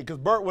can make it because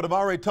Bert would have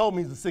already told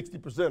me he's a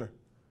 60%er.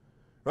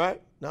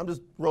 Right? Now I'm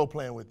just role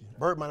playing with you.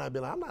 Bert might not be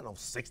like, I'm not no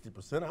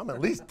 60%er. I'm at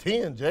least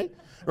 10, Jay.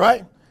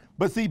 Right?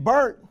 But see,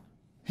 Bert,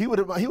 he would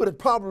have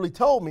probably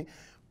told me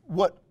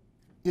what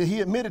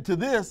he admitted to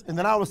this, and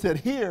then I would have said,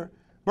 here,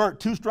 Bert,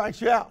 2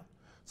 strikes, you out.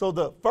 So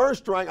the 1st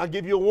strike, I'll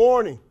give you a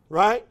warning,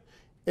 right?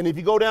 And if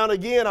you go down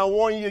again, I'll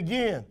warn you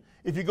again.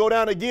 If you go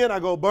down again, I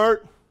go,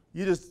 Bert,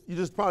 you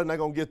just probably not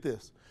gonna get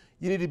this.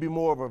 You need to be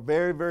more of a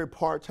very, very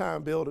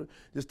part-time builder.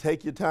 Just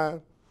take your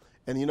time.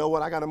 And you know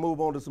what? I got to move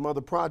on to some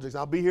other projects.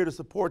 I'll be here to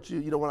support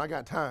you, when I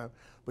got time.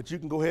 But you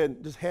can go ahead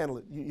and just handle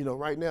it.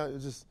 Right now,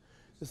 this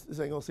ain't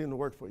going to seem to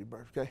work for you,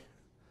 Bert, okay?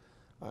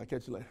 All right,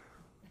 catch you later.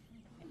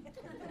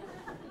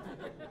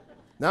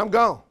 Now I'm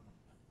gone.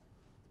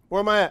 Where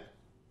am I at?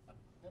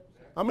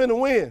 I'm in the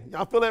wind.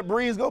 Y'all feel that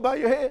breeze go by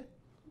your head?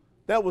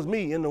 That was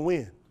me in the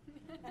wind.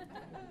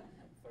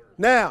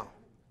 Now,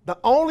 the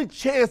only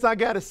chance I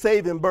got of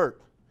saving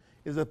Bert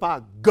is if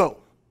I go.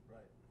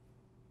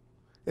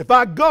 If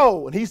I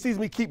go and he sees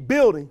me keep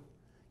building,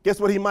 guess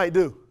what he might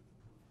do?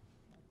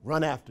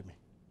 Run after me.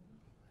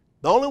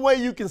 The only way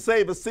you can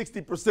save a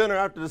 60%er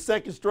after the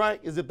second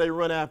strike is if they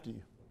run after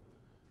you.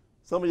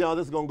 Some of y'all,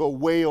 this is going to go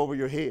way over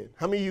your head.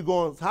 How many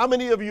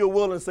of you are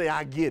willing to say,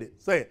 I get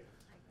it? Say it.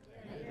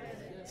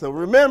 So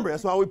remember,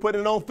 that's why we put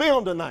it on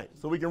film tonight,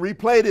 so we can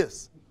replay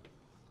this.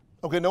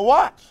 Okay, now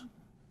watch.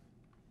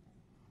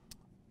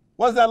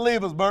 What does that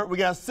leave us, Bert? We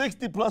got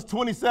 60 plus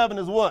 27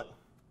 is what?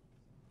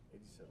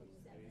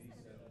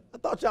 I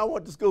thought y'all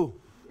went to school.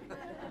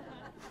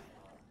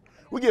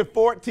 We get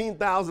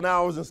 14,000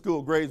 hours in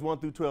school, grades 1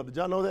 through 12. Did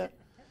y'all know that?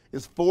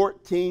 It's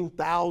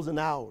 14,000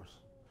 hours.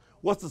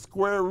 What's the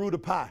square root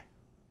of pi?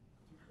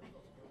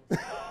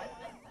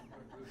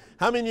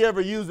 How many of you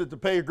ever use it to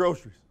pay your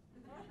groceries?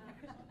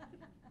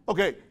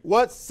 Okay,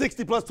 what's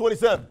 60 plus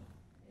 27?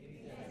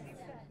 87.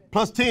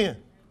 Plus 10? 97.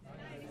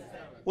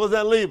 What does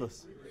that leave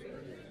us?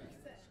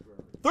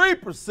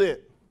 3%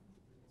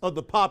 of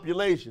the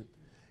population.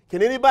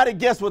 Can anybody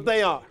guess what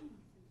they are?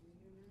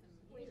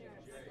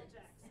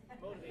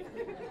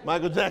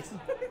 Michael Jackson.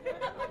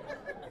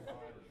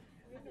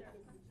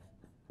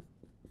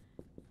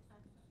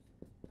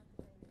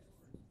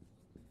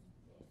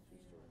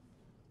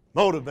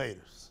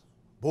 Motivators.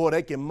 Boy,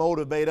 they can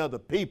motivate other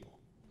people.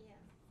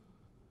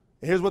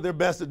 And here's what they're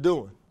best at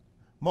doing.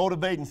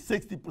 Motivating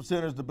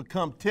 60%ers to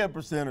become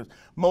 10%ers.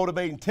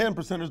 Motivating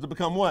 10%ers to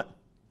become what?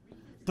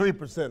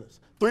 3%ers.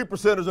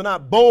 3%ers are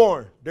not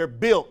born, they're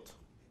built.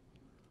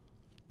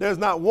 There's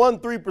not one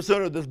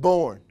 3%er that's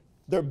born.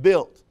 They're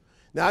built.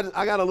 Now,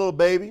 I got a little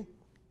baby.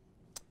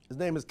 His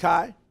name is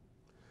Kai,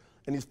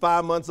 and he's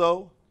 5 months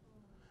old.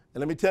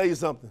 And let me tell you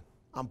something.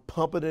 I'm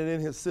pumping it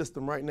in his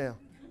system right now.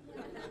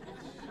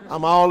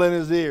 I'm all in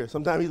his ear.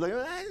 Sometimes he's like,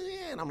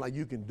 and I'm like,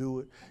 you can do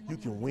it. You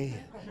can win.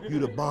 You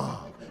the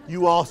bomb.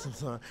 You awesome,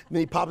 son. And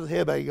then he pops his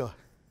head back and goes.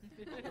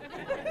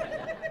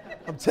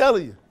 I'm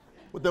telling you,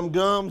 with them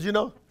gums,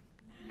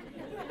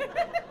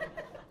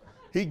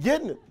 He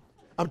getting it.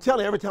 I'm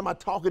telling you, every time I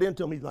talk it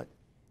into him, he's like,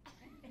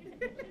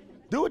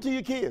 do it to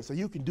your kids so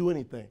you can do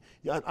anything.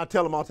 I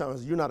tell them all the time,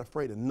 you're not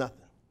afraid of nothing.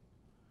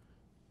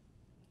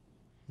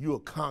 You're a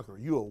conqueror.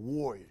 You're a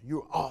warrior.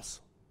 You're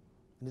awesome.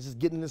 And this is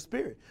getting in the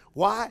spirit.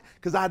 Why?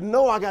 Because I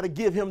know I got to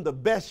give him the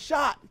best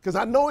shot because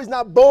I know he's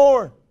not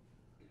born.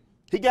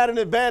 He got an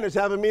advantage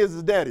having me as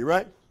his daddy,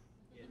 right?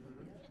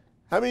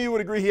 How many of you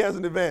would agree he has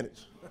an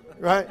advantage,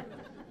 right?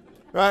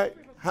 Right?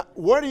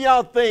 Where do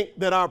y'all think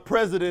that our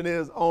president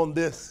is on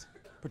this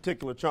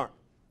particular chart?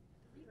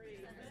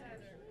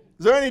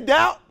 Is there any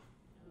doubt?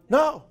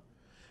 No.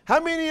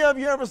 How many of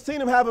you ever seen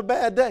him have a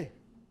bad day?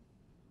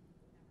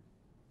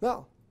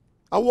 No.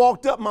 I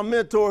walked up, my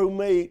mentor who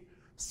made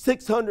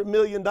 $600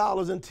 million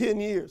in 10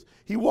 years.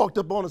 He walked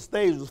up on the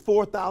stage, there was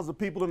 4,000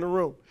 people in the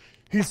room.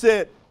 He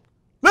said,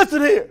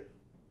 listen here.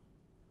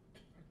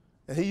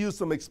 And he used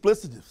some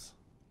explicitives.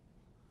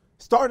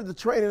 Started the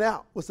training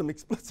out with some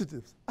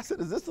explicitives. I said,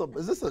 is this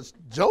a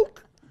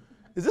joke?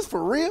 Is this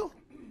for real?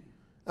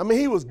 I mean,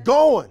 he was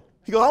going.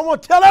 He goes, I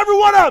want to tell every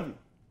one of you.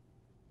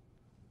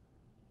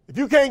 If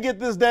you can't get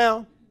this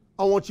down,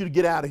 I want you to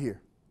get out of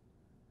here.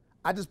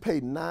 I just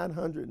paid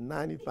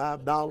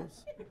 $995.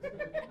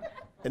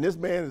 And this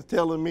man is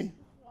telling me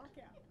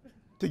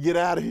to get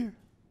out of here.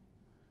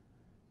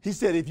 He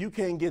said, if you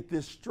can't get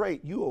this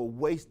straight, you are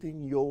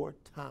wasting your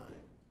time.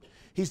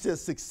 He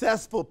says,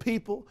 successful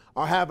people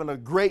are having a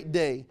great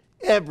day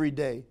every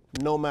day,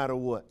 no matter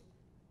what.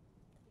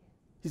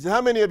 He said,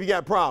 how many of you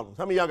got problems?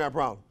 How many of y'all got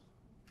problems?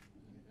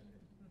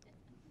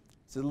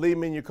 He said, leave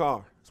them in your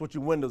car. That's what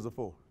your windows are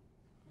for.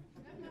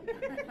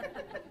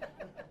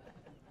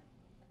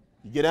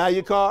 You get out of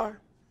your car,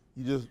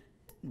 you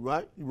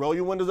roll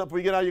your windows up before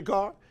you get out of your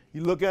car,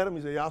 you look at them,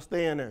 you say, y'all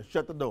stay in there,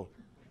 shut the door.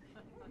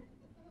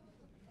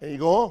 And you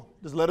go on,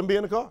 just let them be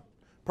in the car.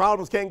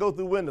 Problems can't go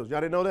through windows.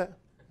 Y'all didn't know that?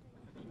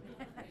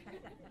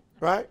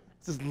 Right?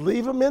 Just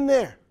leave them in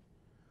there.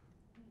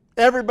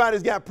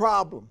 Everybody's got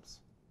problems.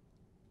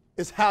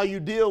 It's how you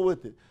deal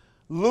with it.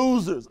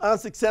 Losers,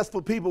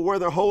 unsuccessful people wear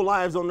their whole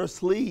lives on their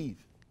sleeve.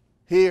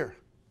 Here.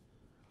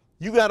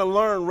 You got to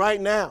learn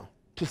right now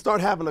to start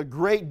having a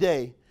great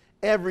day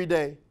every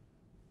day.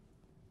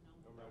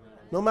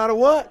 No matter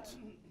what.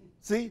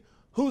 See,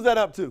 who's that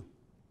up to?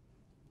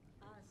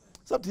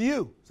 It's up to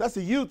you. That's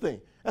a you thing.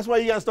 That's why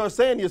you got to start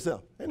saying to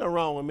yourself, ain't nothing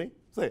wrong with me.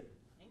 Say it.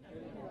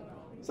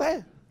 Say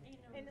it.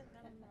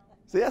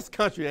 See, that's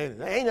country, ain't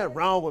it? Ain't nothing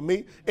wrong with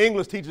me.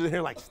 English teachers in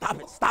here like, stop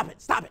it, stop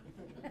it, stop it.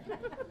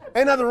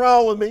 Ain't nothing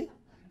wrong with me.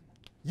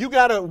 You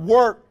got to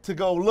work to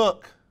go,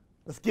 look,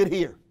 let's get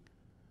here.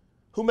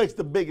 Who makes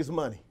the biggest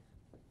money?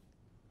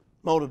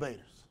 Motivators.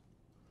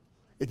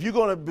 If you're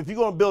gonna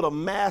build a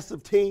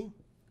massive team,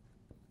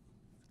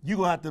 you're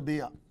gonna have to be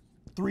a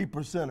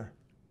 3%er.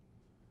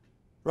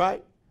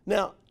 Right?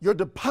 Now, your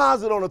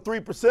deposit on a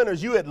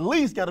 3%ers, you at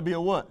least gotta be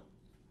a what?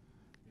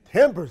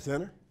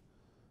 10%er.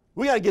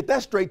 We gotta get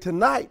that straight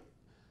tonight.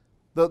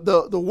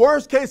 The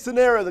worst case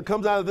scenario that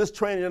comes out of this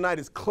training tonight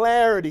is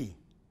clarity.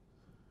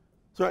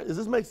 So, right, does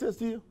this make sense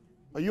to you?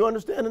 Are you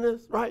understanding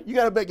this? Right? You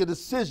gotta make a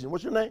decision.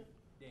 What's your name?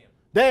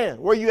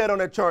 Dan. Where you at on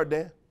that chart,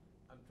 Dan?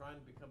 I'm trying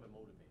to become a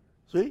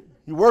motivator. See?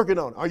 You're working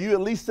on it. Are you at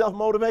least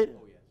self-motivated?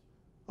 Oh, yes.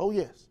 Oh,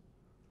 yes.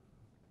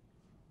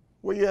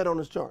 Where you at on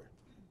this chart?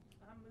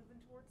 I'm moving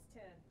towards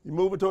 10. You're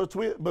moving towards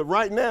 12, but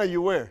right now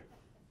you're where?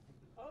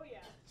 Oh, yeah.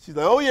 She's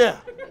like, oh, yeah,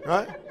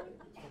 right?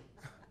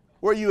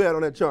 Where you at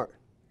on that chart?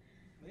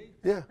 Me?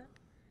 Yeah.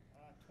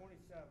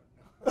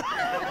 27.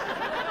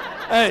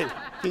 Hey,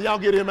 can y'all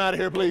get him out of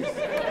here, please?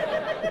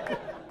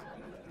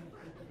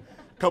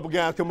 Couple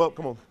guys come up,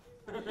 come on.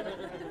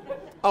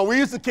 Oh, we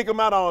used to kick them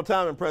out all the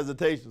time in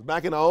presentations.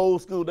 Back in the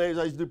old school days,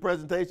 I used to do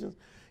presentations.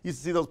 You used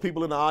to see those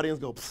people in the audience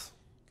go, psst,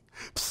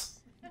 psst.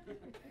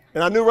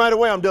 And I knew right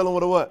away I'm dealing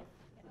with a what?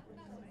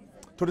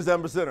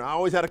 27%er. I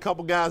always had a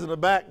couple guys in the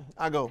back.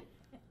 I go,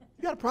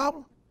 you got a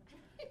problem?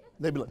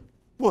 They'd be like,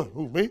 what,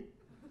 who, me?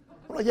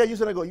 I'm like, yeah, you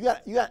said. I go, you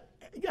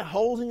got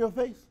holes in your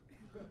face?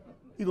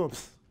 You going,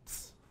 psst,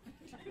 psst.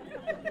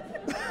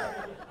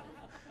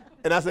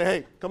 And I say,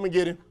 hey, come and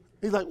get him.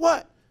 He's like,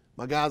 what?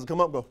 My guys will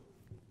come up and go.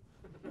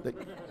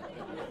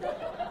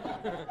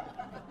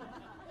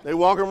 They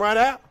walk him right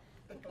out.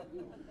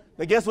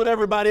 Now guess what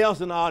everybody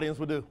else in the audience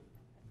would do?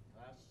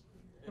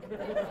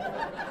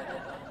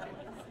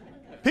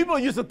 People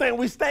used to think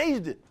we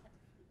staged it.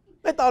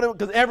 They thought it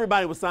because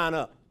everybody would sign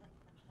up.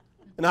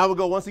 And I would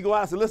go, once he go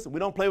out, I said, listen, we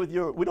don't play with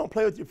your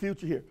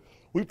future here.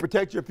 We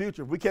protect your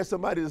future. If we catch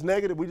somebody that's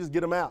negative, we just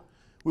get them out.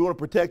 We want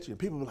to protect you. And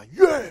people were like,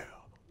 yeah.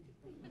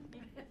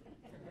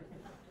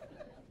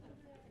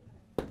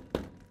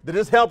 Did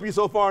this help you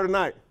so far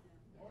tonight?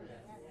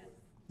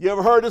 You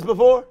ever heard this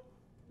before?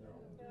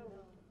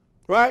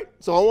 Right?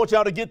 So I want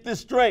y'all to get this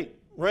straight.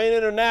 Reign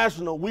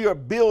International, we are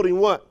building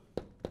what?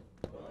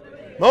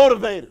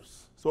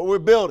 Motivators. That's what we're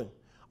building.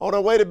 On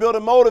our way to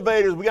building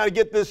motivators, we got to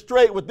get this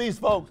straight with these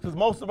folks because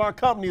most of our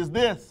company is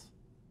this.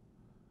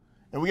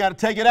 And we got to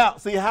take it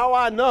out. See how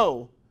I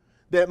know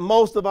that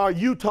most of our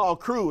Utah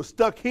crew is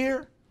stuck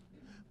here?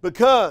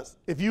 Because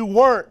if you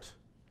weren't,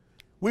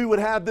 we would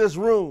have this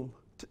room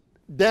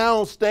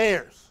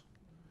downstairs.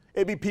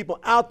 It'd be people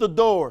out the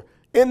door,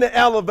 in the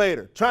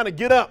elevator, trying to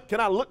get up. Can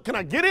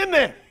I get in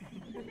there?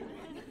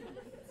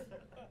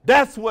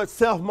 That's what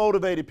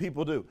self-motivated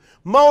people do.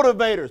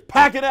 Motivators,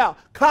 pack it out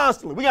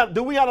constantly. We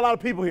got a lot of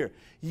people here?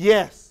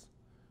 Yes.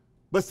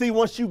 But see,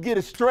 once you get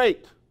it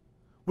straight,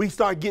 we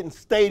start getting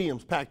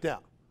stadiums packed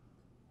out.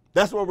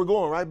 That's where we're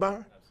going, right,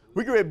 Byron?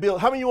 We're going to build.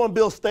 How many of you want to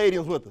build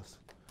stadiums with us?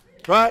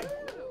 Right?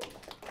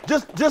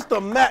 Just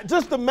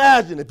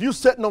imagine if you're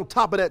sitting on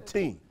top of that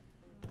team.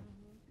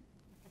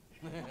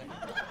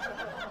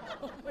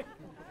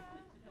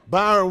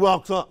 Byron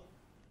walks up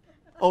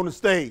on the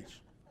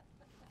stage,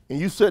 and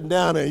you sitting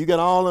down there, you got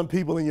all them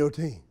people in your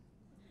team.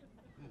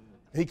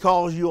 He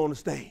calls you on the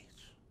stage.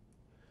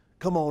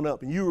 Come on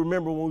up, and you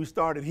remember when we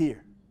started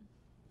here,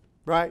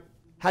 right?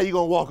 How you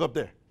gonna walk up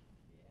there?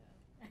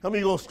 How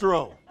many gonna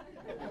stroll?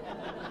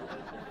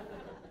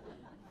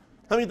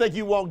 How many think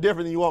you walk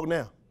different than you walk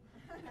now?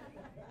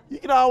 You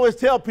can always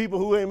tell people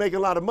who ain't making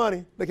a lot of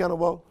money, they kind of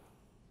walk.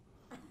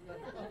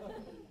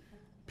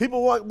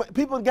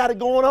 People got it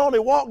going on, they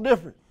walk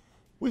different.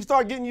 We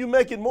start getting you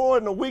making more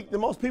in a week than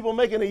most people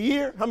make in a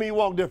year. How many of you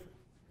walk different?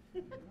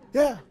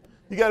 Yeah.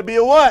 You got to be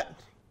a what?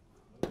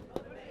 You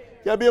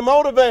got to be a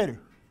motivator.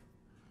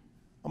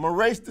 I'm going to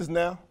erase this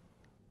now.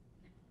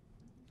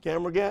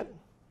 Camera got it?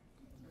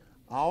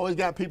 I always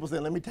got people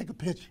saying, let me take a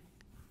picture.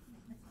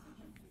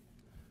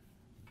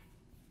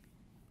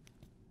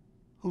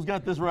 Who's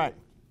got this right?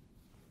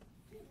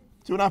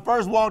 See, when I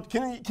first walked,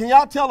 can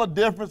y'all tell a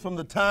difference from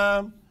the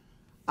time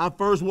I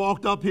first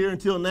walked up here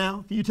until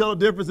now? Can you tell a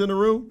difference in the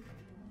room?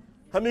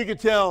 How many could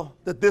tell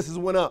that this has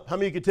went up? How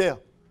many could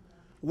tell?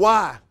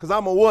 Why? Because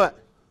I'm a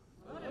what?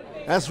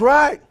 Motivator. That's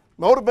right.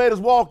 Motivators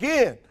walk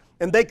in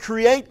and they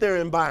create their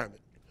environment.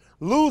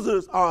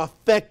 Losers are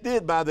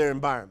affected by their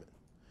environment.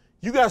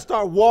 You got to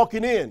start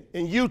walking in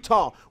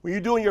Utah when you're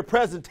doing your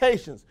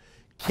presentations.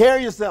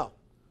 Carry yourself.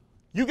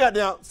 You got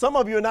now. Some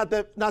of you are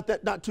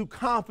not too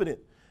confident.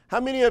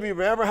 How many of you have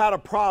ever had a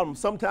problem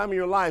sometime in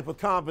your life with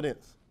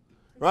confidence?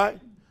 Right?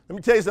 Let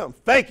me tell you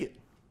something. Fake it.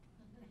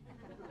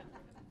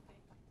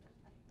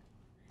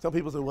 Some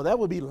people say, well, that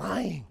would be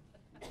lying.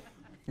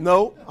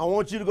 No, I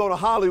want you to go to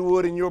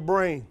Hollywood in your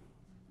brain.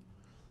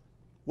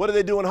 What do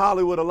they do in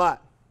Hollywood a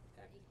lot?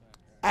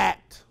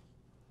 Act.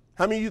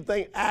 How many of you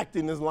think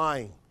acting is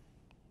lying?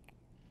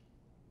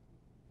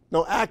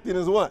 No, acting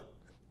is what?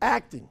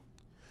 Acting.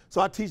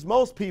 So I teach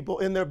most people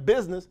in their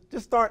business,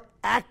 just start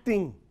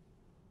acting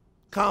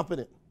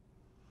confident.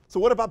 So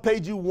what if I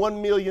paid you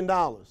 $1 million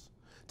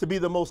to be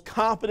the most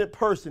confident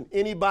person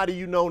anybody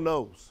you know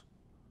knows.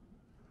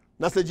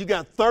 And I said, you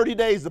got 30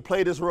 days to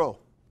play this role.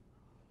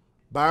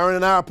 Byron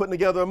and I are putting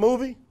together a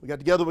movie. We got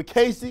together with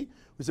Casey.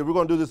 We said, we're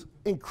going to do this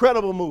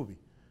incredible movie.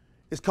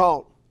 It's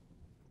called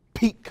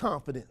Peak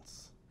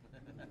Confidence,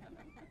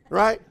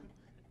 right?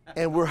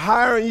 And we're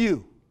hiring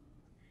you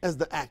as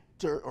the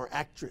actor or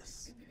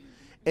actress.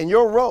 And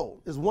your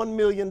role is $1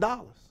 million.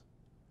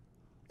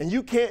 And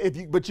you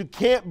can't, but you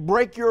can't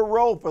break your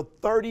role for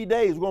 30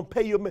 days. We're going to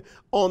pay you.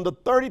 On the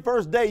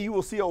 31st day, you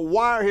will see a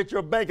wire hit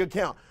your bank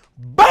account.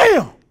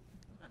 Bam!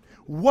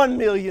 $1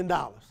 million.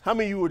 How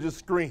many of you would just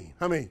scream?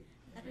 How many?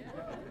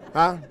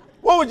 Huh?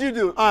 What would you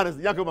do?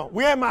 Honestly, y'all come on.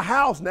 We're at my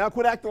house now.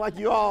 Quit acting like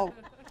you all.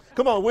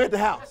 Come on, we're at the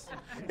house.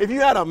 If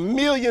you had $1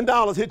 million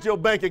hit your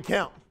bank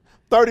account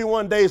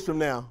 31 days from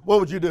now, what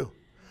would you do?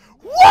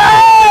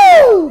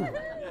 Woo!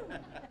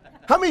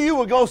 How many of you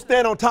would go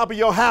stand on top of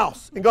your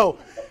house and go,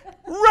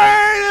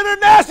 Rain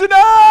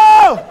International!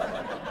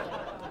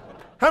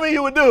 How many of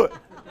you would do it?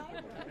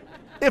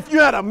 If you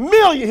had $1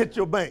 million hit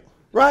your bank,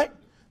 right?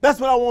 That's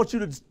what I want you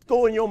to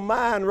go in your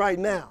mind right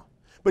now.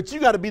 But you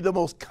got to be the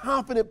most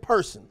confident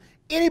person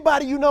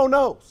anybody you know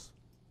knows.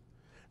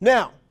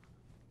 Now,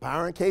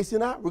 Byron, Casey,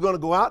 and I, we're going to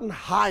go out and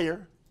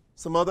hire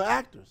some other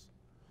actors.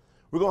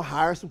 We're going to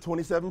hire some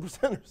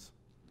 27%ers.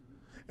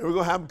 And we're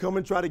going to have them come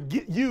and try to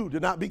get you to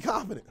not be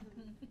confident.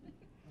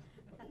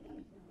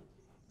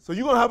 So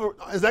you're going to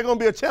have is that going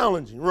to be a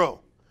challenging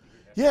role?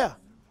 Yeah.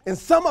 And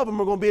some of them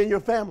are going to be in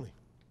your family.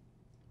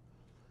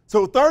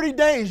 So 30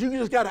 days, you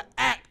just got to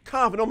act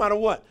confident no matter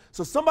what.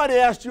 So somebody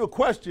asked you a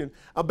question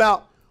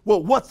about,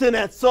 well, what's in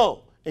that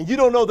soul? And you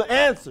don't know the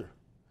answer,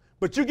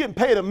 but you're getting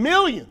paid $1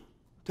 million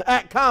to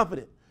act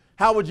confident.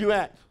 How would you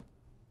act?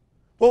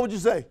 What would you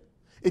say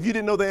if you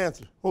didn't know the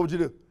answer? What would you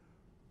do?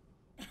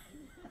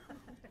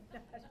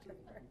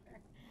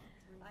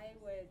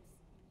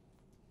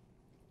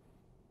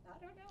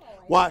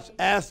 Watch,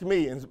 ask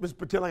me, and just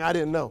pretend like I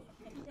didn't know.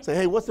 Say,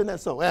 hey, what's in that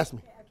soul? Ask me.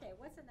 Okay,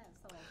 what's in that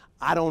soul?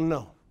 I don't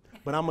know,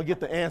 but I'm going to get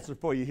the answer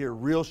for you here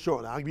real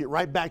shortly. I'll get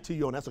right back to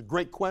you, and that's a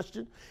great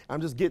question. I'm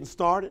just getting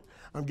started.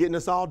 I'm getting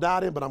this all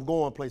dialed in, but I'm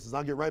going places.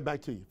 I'll get right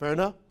back to you. Fair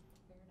enough?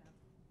 Fair enough.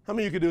 How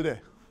many of you can do that?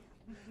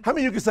 How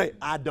many of you can say,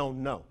 I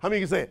don't know? How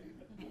many of you can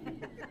say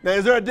it? Now,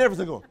 is there a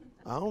difference in going,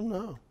 I don't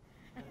know?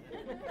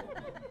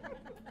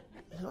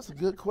 That's a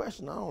good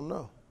question. I don't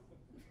know.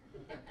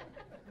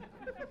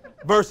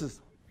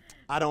 Versus,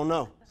 I don't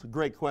know. It's a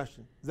great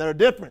question. Is there a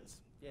difference?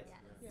 Yes.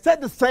 It's at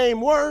the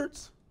same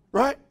words,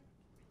 right?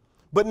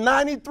 But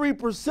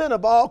 93%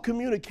 of all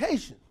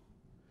communication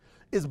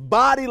is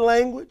body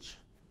language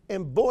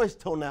and voice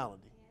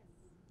tonality.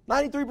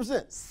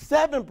 93%.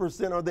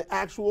 7% are the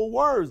actual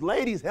words.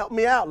 Ladies, help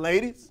me out,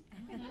 ladies.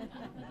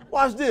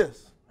 Watch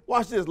this.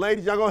 Watch this,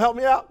 ladies. Y'all gonna help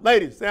me out?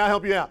 Ladies, say I'll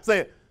help you out. Say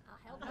it.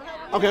 I'll help you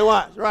out. Okay,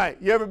 watch. Right.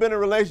 You ever been in a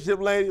relationship,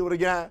 lady, with a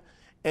guy,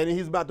 and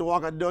he's about to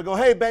walk out the door and go,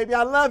 hey, baby,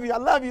 I love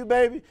you,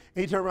 baby. And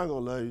he turned around and go,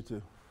 love you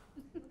too.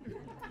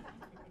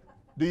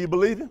 Do you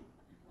believe him?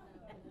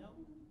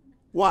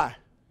 Why?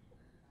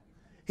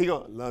 He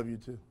go, love you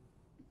too.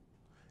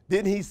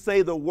 Didn't he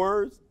say the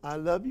words, I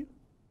love you?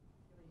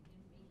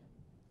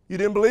 You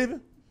didn't believe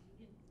him?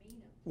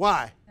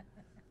 Why?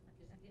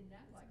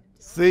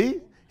 See?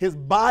 His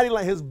body,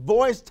 like his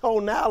voice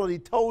tonality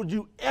told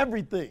you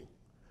everything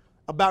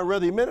about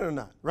whether he meant it or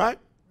not, right?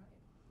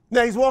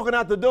 Now he's walking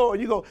out the door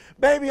and you go,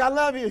 baby, I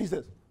love you. He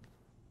says,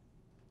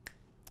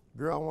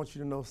 girl, I want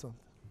you to know something.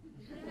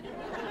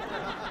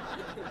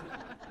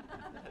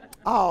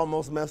 I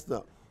almost messed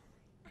up.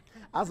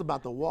 I was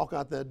about to walk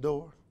out that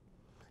door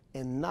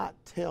and not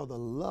tell the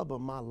love of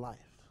my life,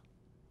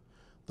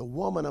 the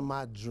woman of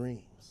my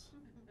dreams,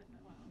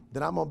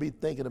 that I'm going to be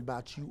thinking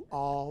about you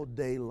all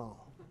day long.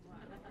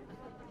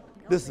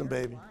 Listen,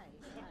 baby,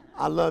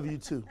 I love you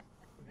too.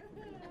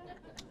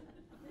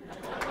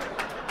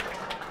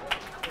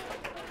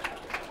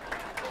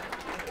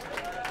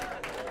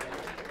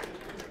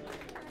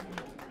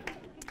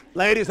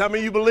 Ladies, how many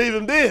of you believe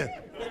him then?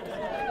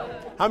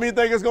 How many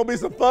think it's going to be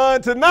some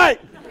fun tonight?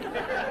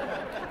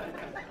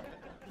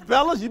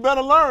 Fellas, you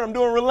better learn. I'm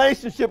doing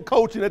relationship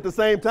coaching at the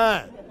same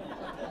time.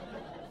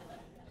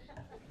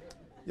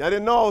 Y'all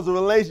didn't know I was a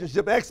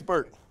relationship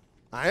expert.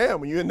 I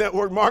am. When you're in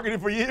network marketing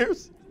for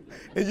years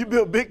and you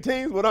build big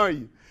teams, what are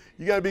you?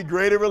 You got to be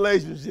great at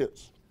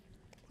relationships.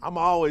 I'm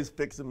always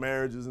fixing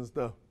marriages and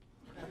stuff.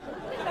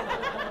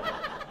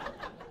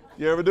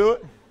 You ever do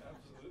it?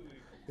 Absolutely.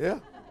 Yeah,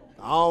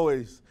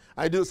 always.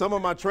 I do some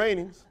of my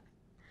trainings.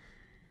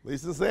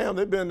 Lisa and Sam,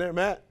 they've been there,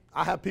 Matt.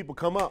 I have people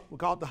come up. We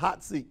call it the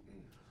hot seat.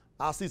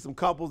 I'll see some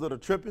couples that are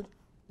tripping,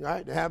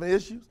 right? They're having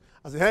issues.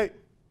 I say, hey,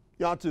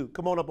 y'all two,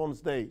 come on up on the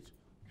stage.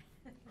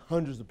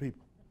 Hundreds of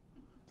people.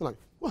 They're like,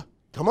 what?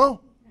 Come on.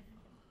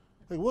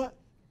 Like, what?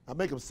 I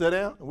make them sit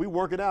down, and we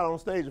work it out on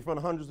stage in front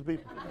of hundreds of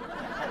people.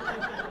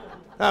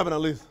 Haven't I,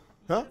 Lisa?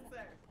 Huh?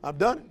 I've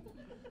done it.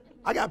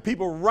 I got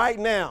people right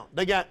now,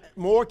 they got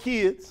more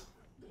kids.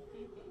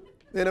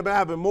 They're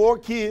having more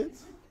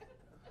kids.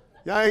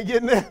 Y'all ain't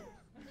getting that?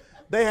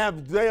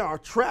 They are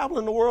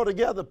traveling the world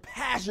together,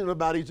 passionate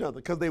about each other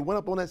because they went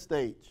up on that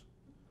stage.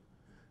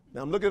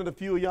 Now I'm looking at a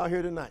few of y'all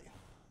here tonight.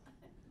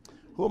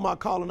 Who am I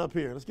calling up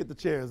here? Let's get the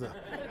chairs up.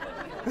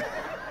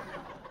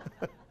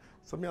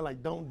 Some of y'all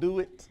like, don't do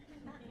it.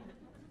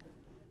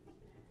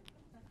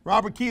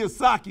 Robert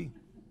Kiyosaki.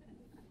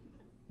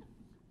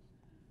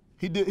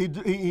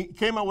 He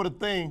came out with a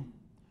thing,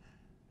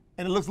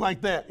 and it looks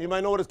like that.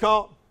 Anybody know what it's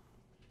called?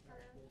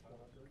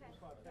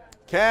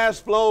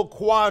 Cash flow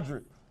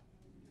quadrant.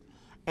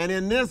 And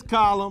in this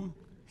column,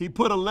 he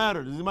put a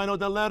letter. Does anybody know what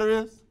that letter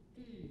is?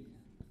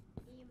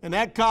 In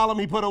that column,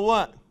 he put a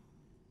what?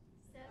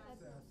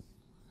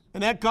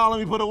 In that column,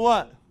 he put a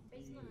what?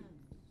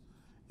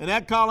 In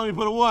that column, he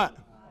put a what?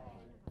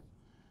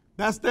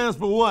 That stands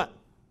for what?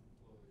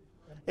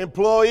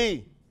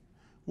 Employee.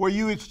 Where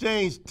you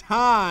exchange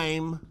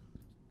time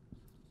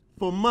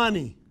for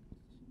money.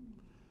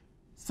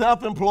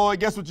 Self-employed,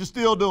 guess what you're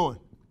still doing?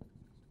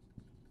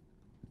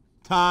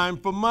 Time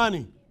for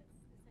money.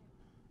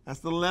 That's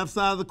the left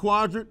side of the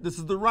quadrant. This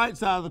is the right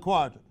side of the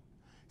quadrant.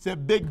 It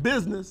said big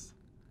business,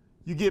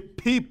 you get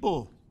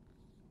people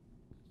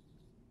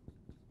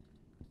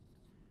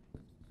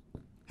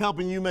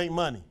helping you make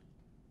money.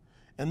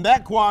 In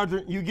that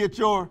quadrant, you get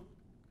your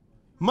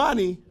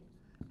money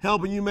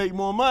helping you make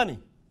more money.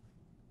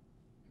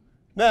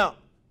 Now,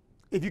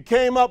 if you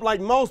came up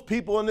like most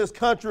people in this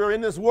country or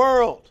in this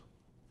world,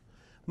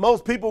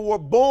 most people were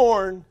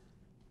born,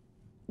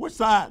 which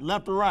side,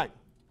 left or right?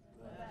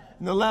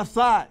 In the left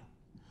side.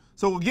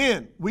 So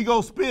again, we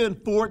go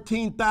spend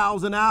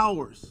 14,000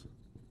 hours,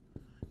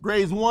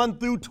 grades 1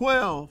 through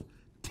 12,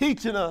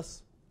 teaching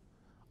us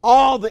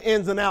all the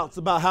ins and outs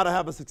about how to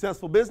have a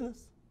successful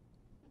business.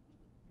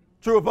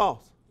 True or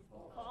false?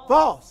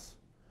 False.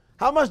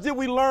 How much did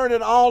we learn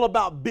at all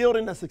about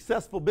building a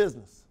successful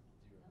business?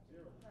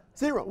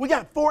 Zero. We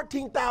got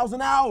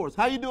 14,000 hours.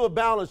 How do you do a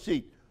balance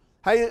sheet?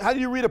 How do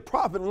you read a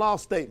profit and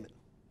loss statement?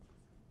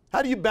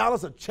 How do you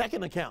balance a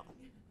checking account?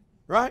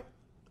 Right?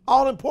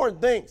 All important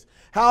things.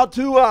 How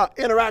to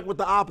interact with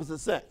the opposite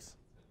sex.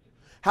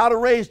 How to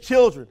raise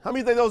children. How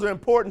many think those are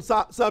important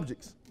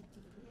subjects?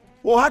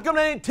 Well, how come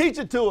they didn't teach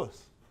it to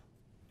us?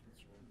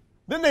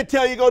 Then they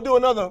tell you go do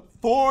another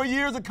 4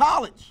 years of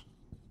college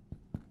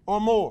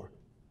or more.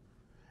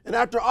 And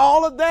after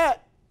all of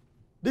that,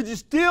 did you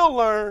still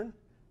learn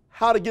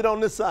how to get on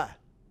this side?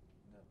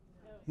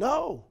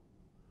 No.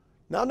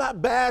 Now, I'm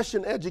not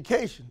bashing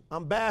education.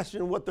 I'm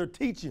bashing what they're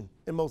teaching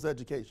in most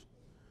education.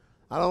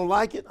 I don't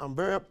like it. I'm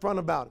very upfront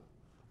about it.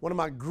 One of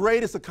my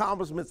greatest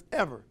accomplishments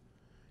ever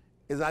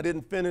is I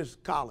didn't finish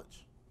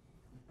college.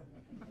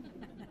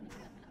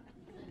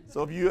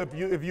 So if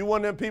you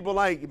one of them people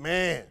like,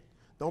 man,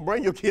 don't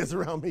bring your kids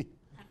around me.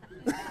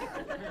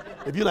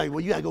 If you're like, well,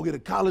 you got to go get a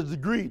college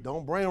degree,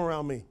 don't bring them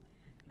around me.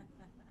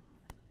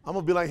 I'm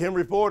going to be like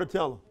Henry Ford to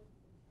tell them.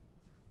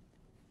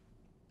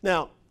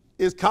 Now,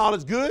 is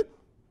college good?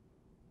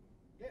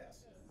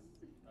 Yes.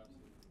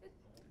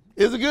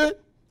 Is it good?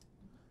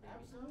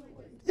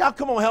 Absolutely. Y'all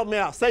come on, help me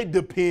out. Say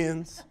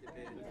depends.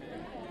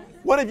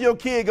 What if your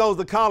kid goes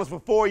to college for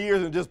 4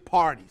 years and just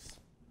parties?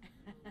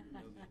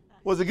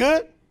 Was it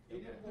good? He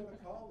didn't go to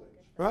college.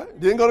 Right?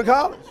 Didn't go to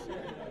college.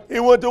 He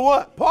went to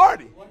what?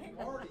 Party.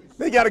 Parties.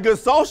 He got a good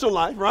social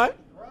life, right?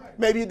 Right.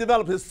 Maybe he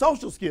developed his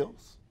social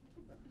skills.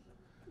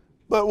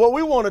 But what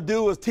we want to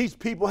do is teach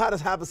people how to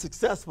have a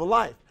successful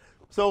life.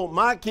 So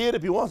my kid,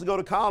 if he wants to go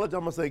to college,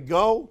 I'm going to say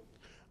go,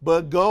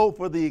 but go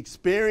for the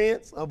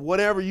experience of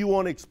whatever you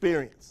want to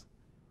experience.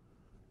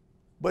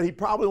 But he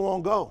probably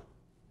won't go.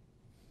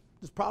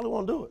 Just probably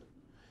won't do it.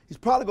 He's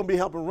probably going to be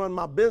helping run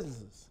my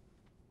businesses.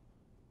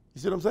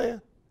 You see what I'm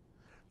saying?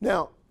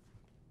 Now,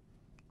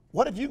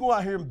 what if you go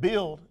out here and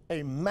build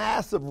a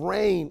massive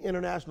Rain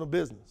international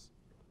business?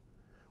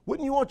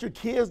 Wouldn't you want your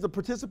kids to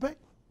participate?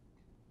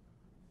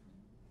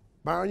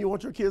 Byron, you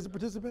want your kids to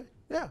participate?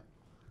 Yeah.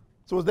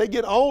 So as they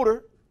get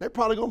older, they're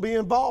probably going to be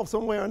involved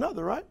some way or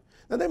another, right?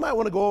 Now, they might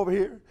want to go over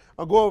here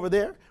or go over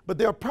there, but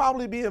they'll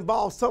probably be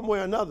involved some way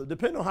or another,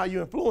 depending on how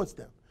you influence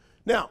them.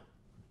 Now,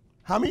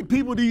 how many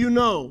people do you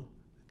know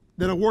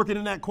that are working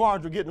in that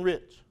quadrant getting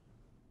rich?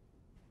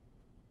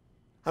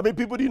 How many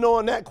people do you know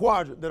in that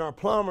quadrant that are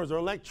plumbers or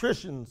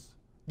electricians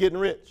getting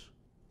rich?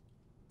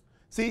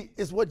 See,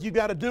 it's what you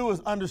got to do is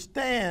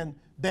understand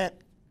that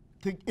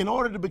in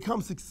order to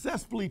become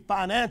successfully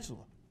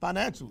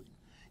financially,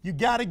 you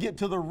got to get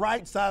to the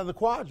right side of the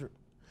quadrant.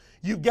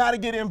 You've got to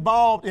get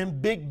involved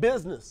in big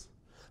business.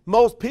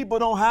 Most people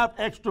don't have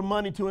extra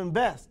money to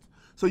invest.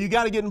 So you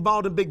got to get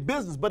involved in big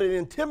business, but it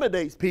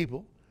intimidates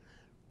people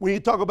when you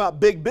talk about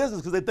big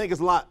business because they think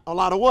it's a lot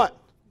of what?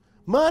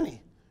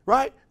 Money,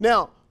 right?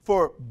 Now,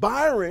 for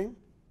Byron,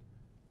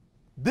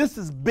 this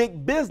is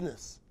big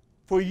business.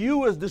 For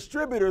you as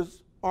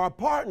distributors or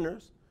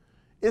partners,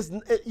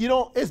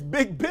 it's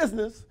big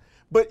business,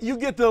 but you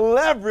get to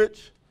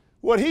leverage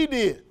what he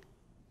did.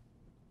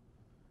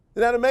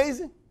 Isn't that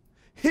amazing?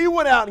 He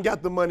went out and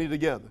got the money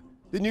together.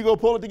 Didn't you go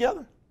pull it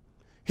together?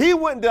 He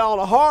went and did all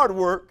the hard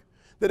work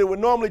that it would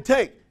normally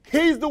take.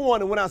 He's the one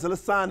that went out and said,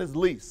 let's sign this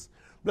lease.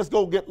 let's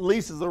go get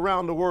leases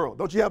around the world.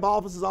 Don't you have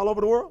offices all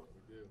over the world?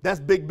 That's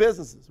big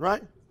businesses,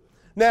 right?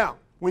 Now,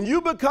 when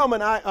you become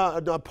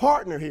a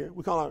partner here,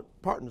 we call our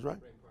partners, right?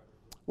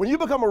 When you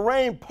become a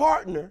RAIN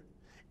partner,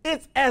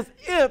 it's as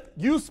if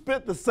you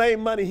spent the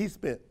same money he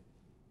spent.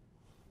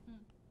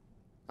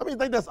 I mean, I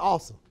think that's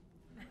awesome.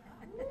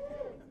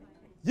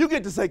 You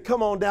get to say,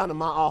 come on down to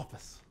my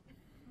office.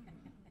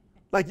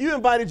 Like you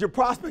invited your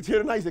prospect here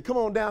tonight, you said, come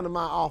on down to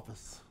my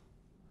office.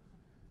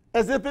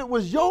 As if it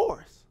was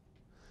yours.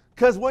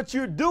 Because what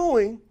you're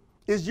doing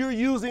is you're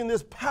using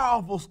this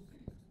powerful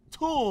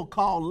tool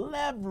called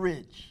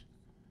leverage.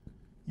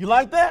 You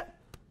like that?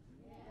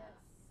 Yes.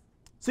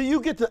 So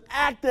you get to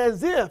act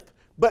as if,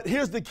 but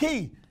here's the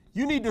key.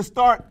 You need to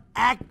start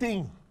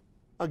acting.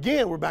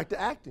 Again, we're back to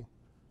acting.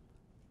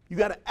 You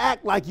got to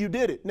act like you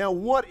did it. Now,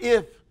 what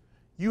if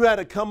you had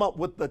to come up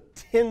with the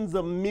tens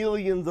of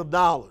millions of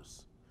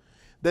dollars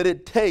that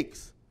it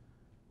takes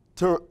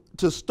to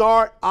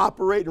start,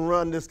 operate, and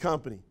run this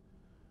company?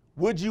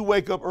 Would you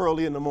wake up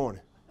early in the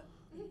morning?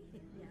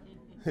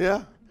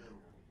 Yeah?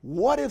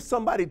 What if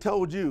somebody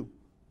told you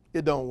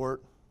it don't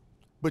work,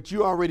 but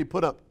you already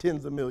put up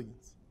tens of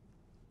millions?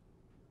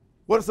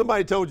 What if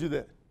somebody told you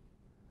that?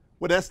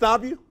 Would that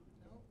stop you?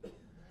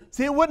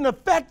 See, it wouldn't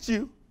affect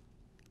you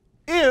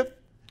if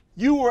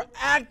you were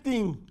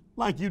acting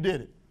like you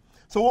did it.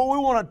 So what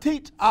we want to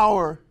teach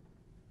our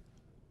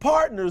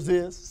partners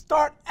is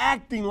start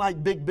acting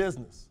like big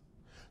business.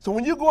 So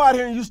when you go out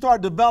here and you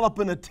start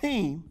developing a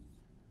team,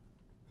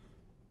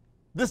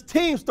 this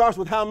team starts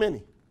with how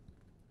many?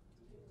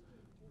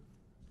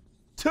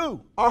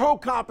 2. Our whole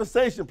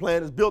compensation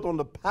plan is built on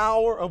the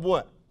power of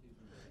what?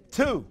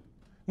 2.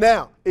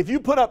 Now, if you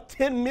put up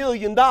 $10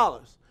 million,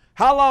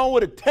 how long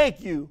would it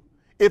take you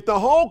if the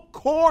whole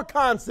core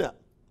concept,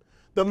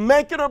 the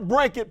make it or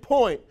break it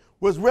point,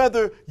 was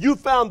whether you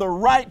found the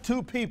right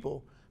 2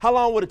 people, how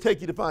long would it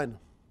take you to find them?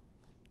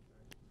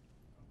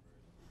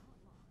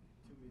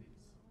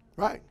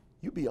 Right.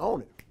 You be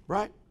on it,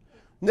 right?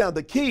 Now,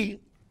 the key,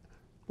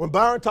 when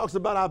Byron talks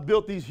about I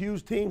built these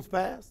huge teams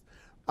fast,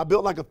 I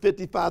built like a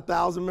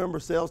 55,000 member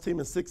sales team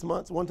in 6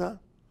 months one time.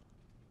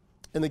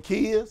 And the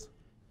key is,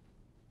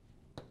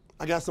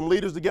 I got some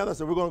leaders together. I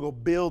said, we're going to go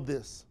build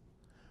this.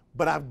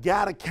 But I've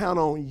got to count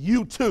on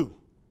you 2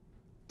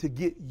 to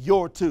get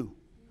your 2.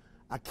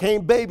 I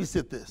can't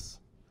babysit this.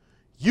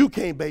 You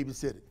can't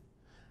babysit it.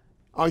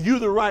 Are you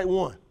the right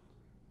one?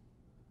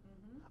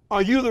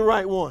 Are you the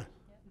right one?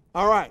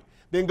 All right.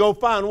 Then go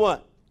find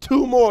what?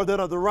 2 more that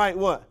are the right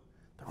what?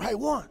 The right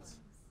ones.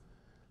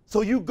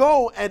 So you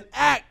go and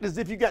act as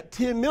if you got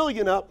 10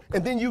 million up,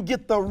 and then you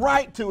get the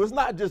right 2. It's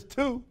not just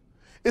 2.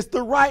 It's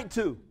the right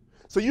 2.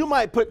 So you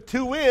might put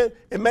 2 in,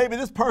 and maybe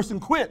this person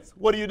quits.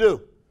 What do you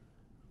do?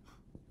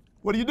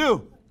 What do you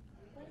do?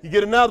 You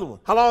get another one.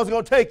 How long is it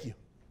going to take you?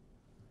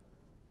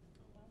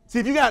 See,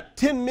 if you got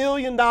 $10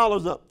 million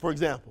up, for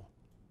example,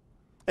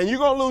 and you're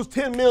going to lose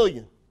 $10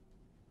 million,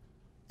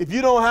 if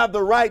you don't have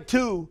the right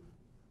 2,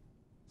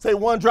 say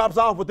one drops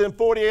off within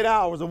 48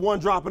 hours of one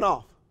dropping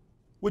off,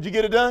 would you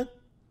get it done?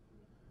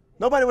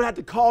 Nobody would have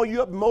to call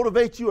you up and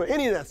motivate you or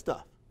any of that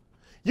stuff.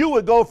 You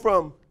would go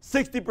from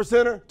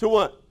 60%er to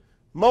what?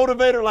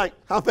 Motivator, like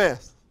how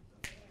fast?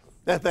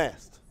 That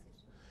fast.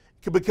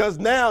 Because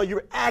now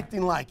you're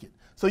acting like it.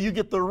 So you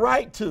get the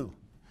right 2.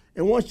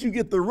 And once you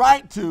get the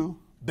right 2,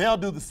 they'll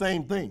do the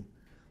same thing.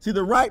 See,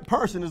 the right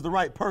person is the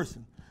right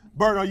person.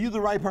 Bert, are you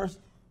the right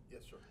person?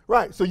 Yes, sir.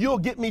 Right. So you'll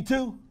get me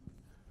 2?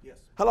 Yes.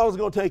 How long is it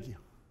going to take you?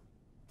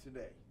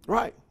 Today.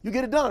 Right. You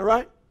get it done,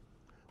 right?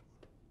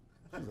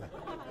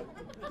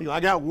 I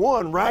got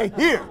 1 right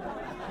here.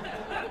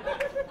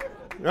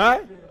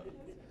 Right?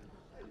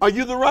 Are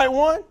you the right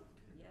one?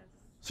 Yes.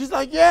 She's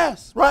like,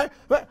 yes, right?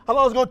 But how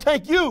long is it going to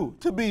take you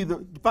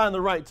to find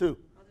the right 2? I'll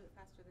do it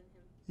faster than him.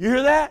 You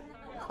hear that?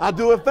 I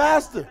do it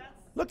faster.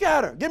 Look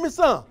at her. Give me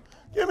some.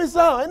 Give me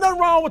some. Ain't nothing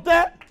wrong with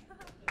that.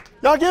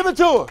 Y'all give it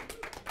to her.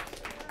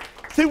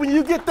 See, when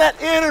you get that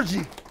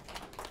energy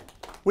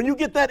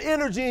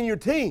in your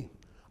team,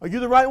 are you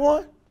the right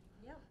one?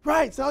 Yep.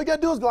 Right. So all you got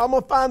to do is go, I'm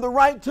going to find the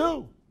right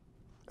 2.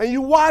 And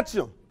you watch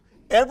them.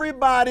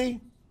 Everybody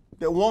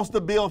that wants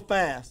to build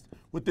fast,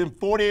 within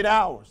 48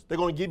 hours, they're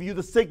going to give you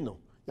the signal.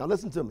 Now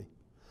listen to me.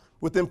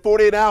 Within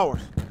 48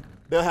 hours,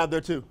 they'll have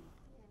their 2.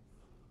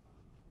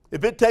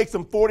 If it takes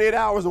them 48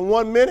 hours and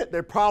 1 minute,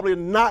 they're probably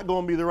not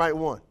going to be the right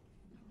one.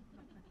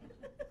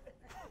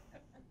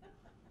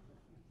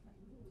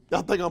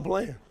 Y'all think I'm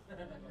playing?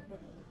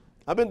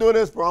 I've been doing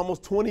this for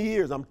almost 20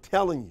 years. I'm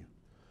telling you.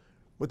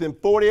 Within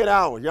 48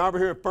 hours. Y'all ever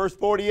hear of First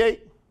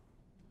 48?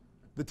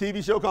 The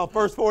TV show called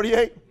First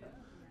 48?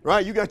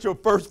 Right? You got your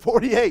first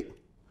 48,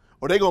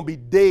 or they're going to be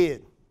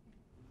dead.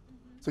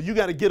 So you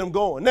got to get them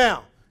going.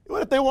 Now,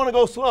 what if they want to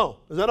go slow?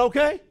 Is that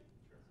okay?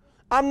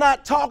 I'm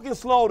not talking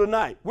slow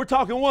tonight. We're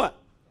talking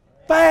what?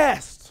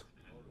 Fast.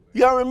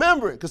 You got to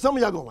remember it, because some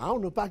of y'all go, I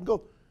don't know if I can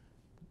go.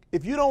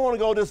 If you don't want to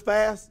go this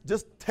fast,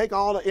 just take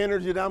all the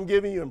energy that I'm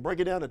giving you and break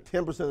it down to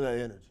 10% of that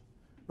energy,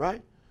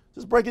 right?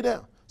 Just break it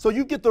down. So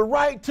you get the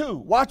right 2.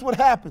 Watch what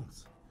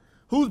happens.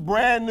 Who's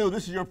brand new?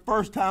 This is your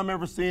first time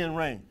ever seeing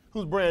rain.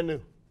 Who's brand new?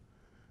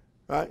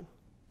 Right?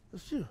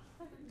 That's you.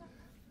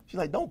 She's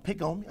like, don't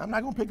pick on me. I'm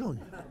not going to pick on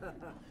you.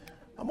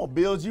 I'm going to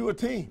build you a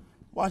team.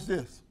 Watch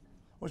this.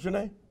 What's your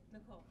name?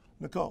 Nicole.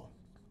 Nicole.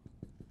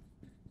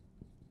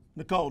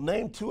 Nicole,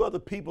 name 2 other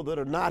people that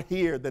are not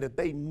here that if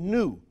they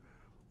knew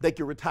they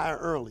could retire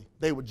early,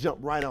 they would jump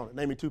right on it.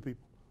 Name me 2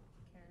 people.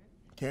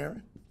 Karen.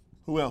 Karen.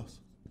 Who else?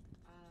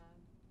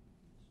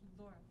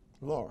 Laura.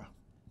 Laura.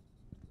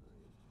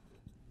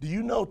 Do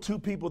you know 2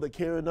 people that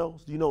Karen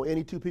knows? Do you know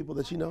any 2 people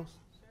that she knows?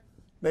 Sure.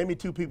 Name me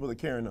 2 people that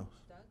Karen knows.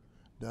 Doug.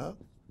 Doug?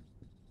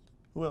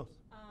 Who else?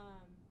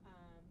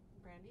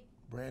 Brandy.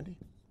 Brandy?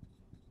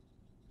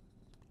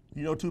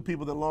 You know 2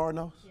 people that Laura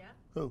knows? Yeah.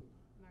 Who?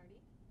 Marty.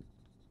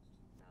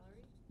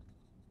 Valerie.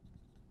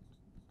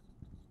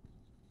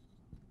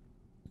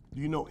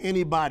 Do you know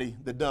anybody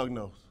that Doug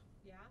knows?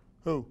 Yeah.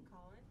 Who?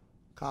 Colin.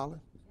 Colin?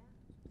 Yeah.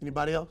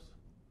 Anybody else?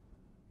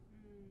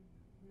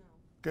 No.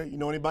 Okay, you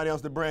know anybody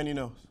else that Brandy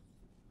knows?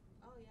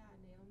 Oh yeah,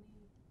 Naomi.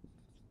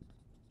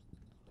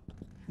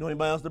 You know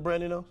anybody else that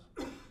Brandy knows?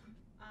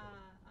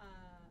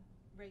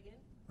 Reagan.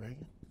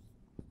 Reagan?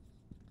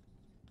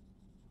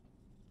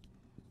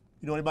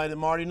 You know anybody that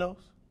Marty knows?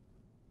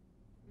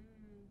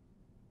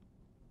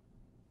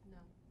 No.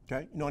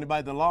 Okay, you know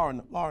anybody that Laura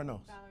knows? Valerie.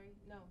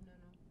 No.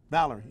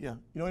 Valerie, yeah.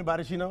 You know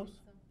anybody she knows?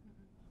 So,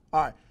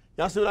 All right,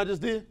 y'all see what I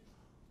just did?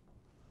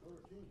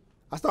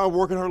 I started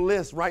working her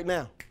list right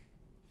now.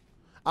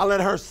 I let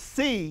her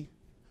see,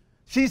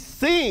 she's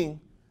seeing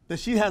that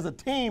she has a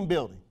team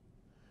building.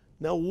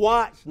 Now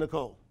watch,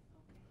 Nicole.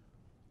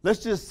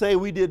 Let's just say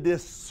we did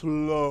this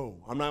slow.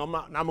 I'm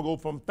gonna go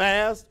from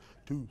fast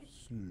to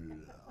slow.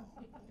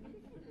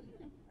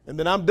 And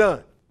then I'm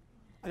done.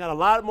 I got a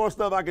lot more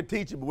stuff I could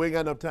teach you, but we ain't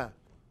got enough time.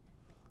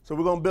 So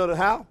we're gonna build it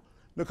how?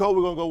 Nicole,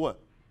 we're gonna go what?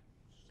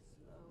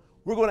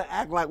 We're gonna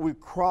act like we're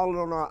crawling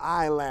on our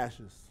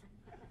eyelashes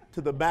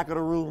to the back of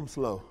the room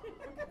slow.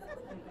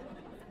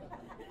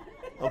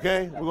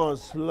 Okay? We're going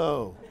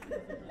slow.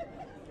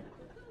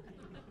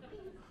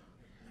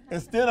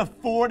 Instead of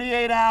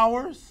 48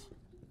 hours,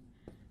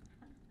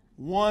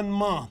 1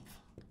 month.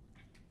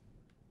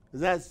 Is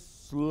that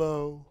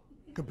slow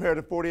compared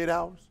to 48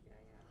 hours?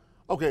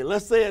 Okay,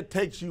 let's say it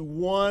takes you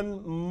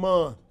 1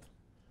 month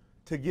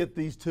to get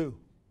these 2.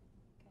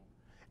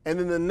 And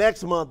then the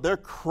next month, they're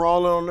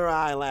crawling on their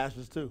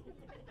eyelashes too.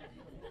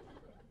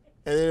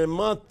 And then in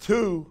month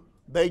 2,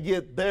 they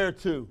get their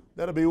 2.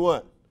 That'll be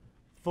what?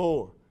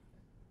 4.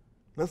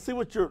 Let's see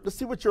what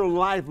your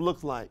life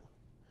looks like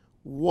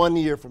 1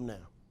 year from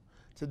now.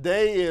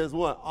 Today is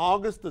what?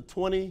 August the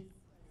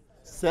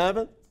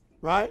 27th,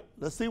 right?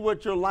 Let's see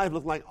what your life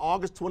looks like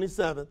August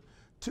 27th,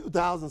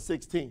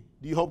 2016.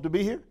 Do you hope to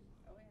be here?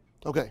 oh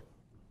yeah. Okay.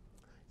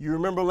 You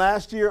remember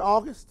last year,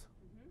 August?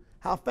 Mm-hmm.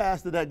 How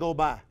fast did that go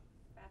by?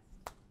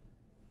 Fast.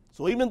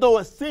 So even though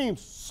it seems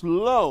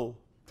slow,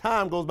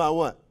 time goes by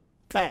what?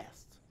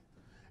 Fast.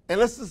 And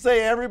let's just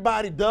say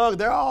everybody, Doug,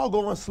 they're all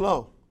going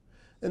slow.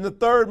 In the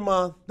 3rd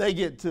month, they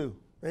get 2.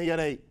 They got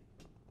 8.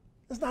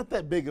 It's not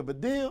that big of a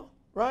deal,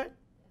 right?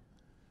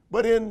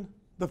 But in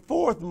the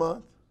 4th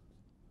month,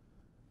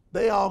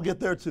 they all get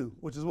their 2,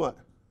 which is what?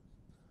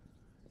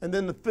 And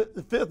then the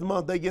 5th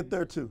month, they get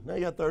their 2. Now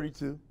you got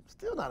 32.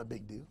 Still not a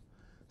big deal.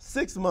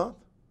 6th month,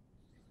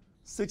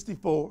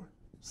 64.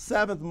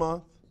 7th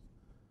month,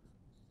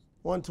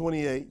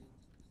 128.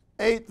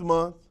 8th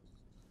month,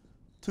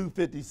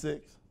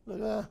 256.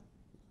 Look,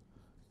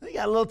 you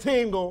got a little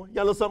team going. You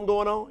got a little something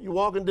going on. You're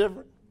walking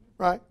different,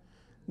 right?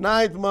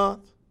 9th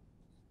month,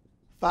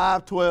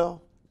 512.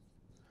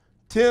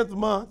 10th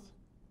month,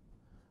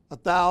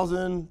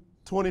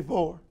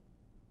 1,024.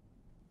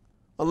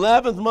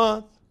 11th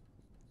month,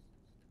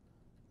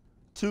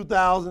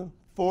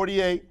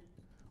 2,048.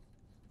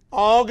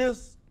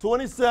 August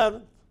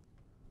 27th,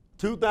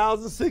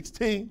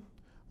 2016,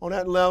 on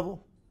that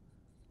level,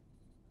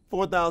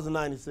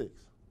 4,096.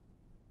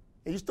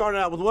 And you started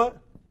out with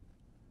what?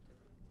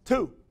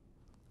 2.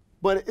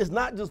 But it's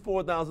not just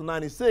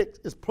 4,096,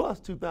 it's plus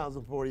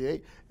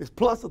 2,048, it's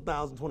plus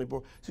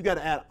 1,024. So you got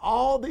to add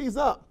all these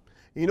up.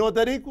 And you know what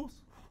that equals?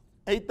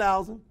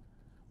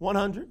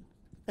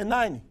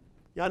 8,190.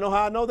 Y'all know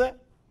how I know that?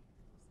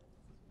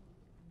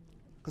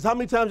 Because how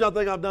many times y'all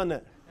think I've done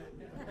that?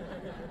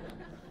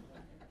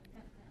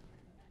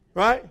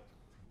 Right?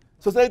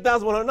 So it's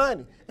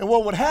 8,190. And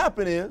what would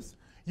happen is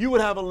you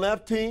would have a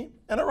left team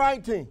and a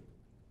right team.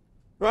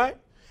 Right?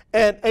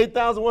 And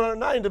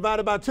 8,190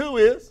 divided by 2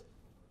 is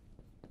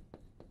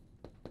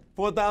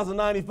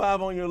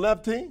 4,095 on your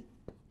left team,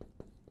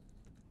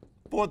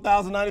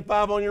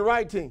 4,095 on your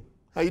right team.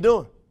 How you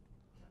doing?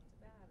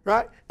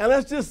 Right? And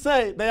let's just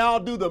say they all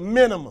do the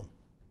minimum.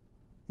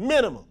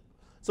 Minimum.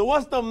 So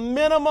what's the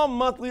minimum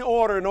monthly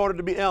order in order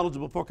to be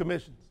eligible for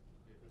commissions?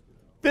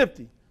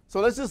 50. So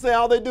let's just say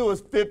all they do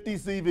is 50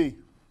 CV.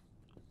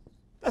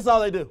 That's all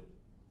they do.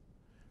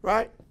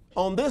 Right?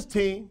 On this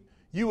team,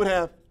 you would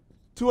have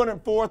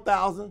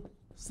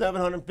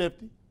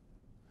 204,750.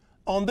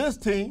 On this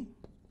team,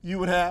 you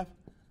would have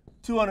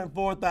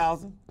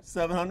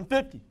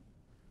 204,750.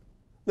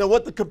 Now,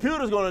 what the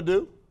computer's going to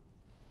do,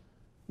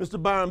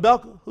 Mr. Byron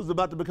Belker, who's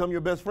about to become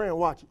your best friend,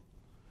 watch it.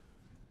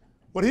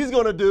 What he's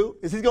going to do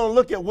is he's going to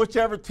look at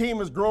whichever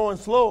team is growing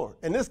slower.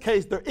 In this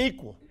case, they're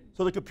equal.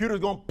 So the computer's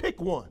going to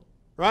pick one,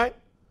 right?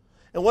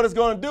 And what it's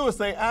going to do is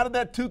say, out of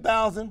that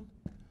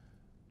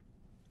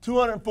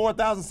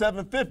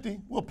 204,750,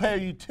 we'll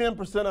pay you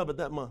 10% of it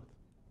that month.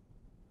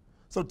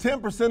 So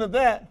 10% of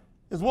that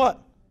is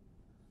what?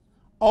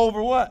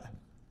 Over what?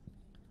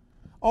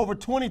 Over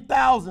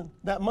 20,000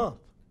 that month.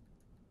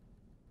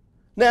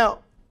 Now,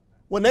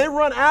 when they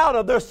run out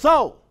of their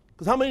soul,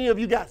 because how many of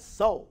you got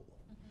soul?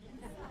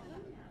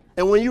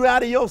 And when you're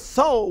out of your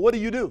soul, what do?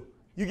 You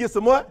get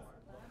some what?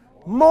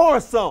 More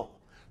soul.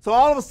 So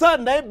all of a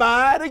sudden, they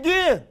buy it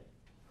again.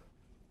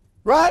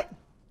 Right?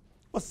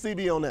 What's the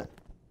CB on that?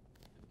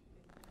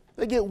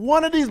 They get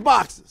one of these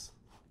boxes.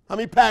 How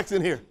many packs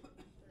in here?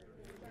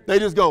 They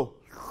just go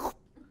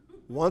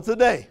once a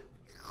day.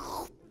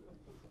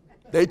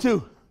 Day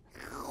 2.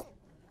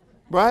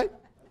 Right?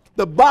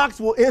 The box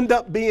will end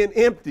up being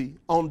empty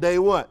on day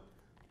what?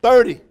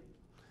 30.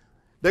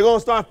 They're going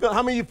to start feeling,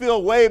 how many of you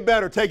feel way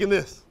better taking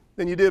this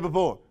than you did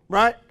before?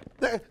 Right?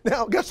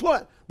 Now, guess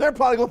what? They're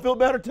probably going to feel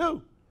better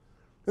too.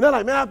 And they're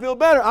like, man, I feel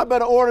better. I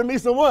better order me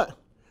some what?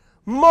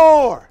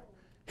 More.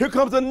 Here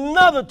comes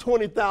another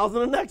 20,000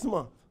 the next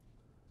month.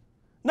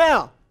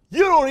 Now,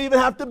 you don't even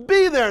have to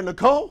be there,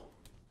 Nicole.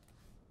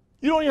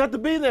 You don't even have to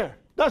be there,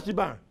 does she,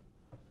 Byron?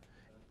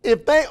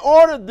 If they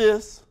ordered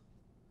this,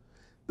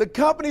 the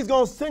company's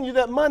going to send you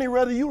that money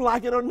whether you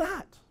like it or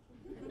not.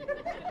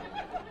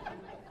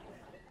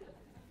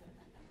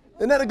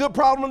 Isn't that a good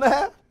problem to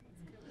have?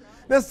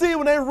 Now, see,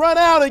 when they run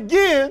out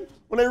again,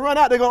 they're going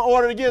to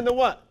order it again the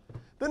what?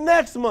 The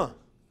next month.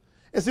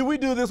 And see, we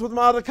do this with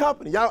my other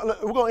company.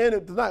 We're going to end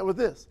it tonight with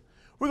this.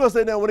 We're going to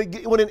say now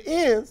when it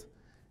ends,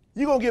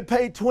 you're going to get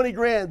paid 20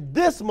 grand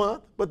this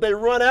month, but they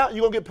run out,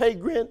 you're going to get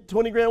paid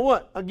 20 grand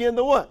what? Again,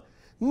 the what?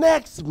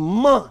 Next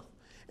month.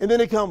 And then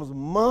it comes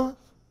month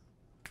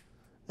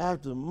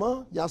after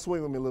month. Y'all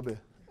swing with me a little bit.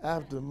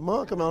 After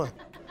month, come on.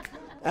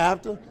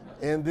 After,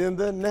 and then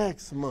the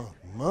next month.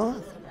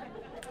 Month.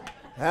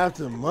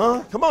 After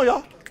month. Come on,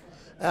 y'all.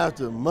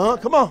 After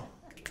month. Come on.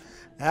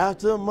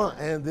 After a month,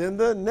 and then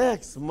the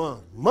next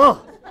month,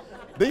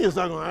 Then you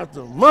start going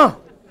after a month,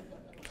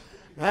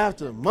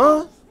 after a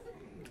month,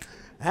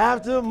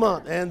 after a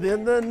month, and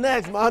then the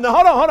next month. Now,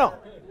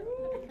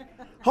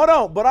 hold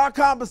on. But our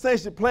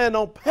compensation plan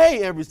don't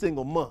pay every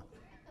single month.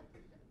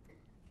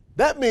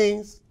 That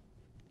means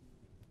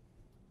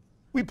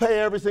we pay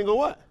every single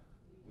what?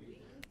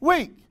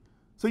 Week.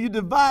 So you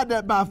divide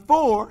that by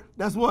 4,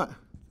 that's what?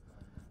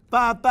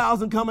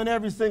 5,000 coming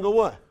every single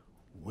what?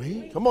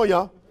 Week. Come on,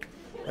 y'all.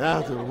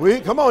 After a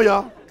week, come on,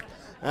 y'all.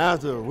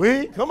 After a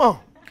week, come on.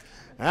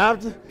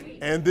 After,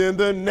 and then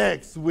the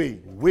next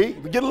week. We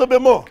get a little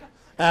bit more.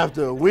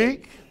 After a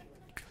week,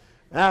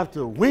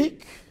 after a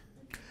week,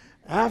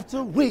 after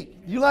a week.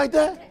 You like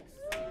that?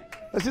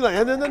 Let's see,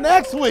 and then the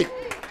next week.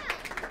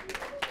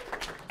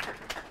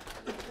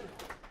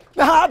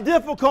 Now, how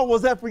difficult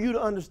was that for you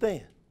to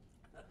understand?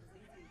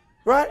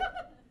 Right?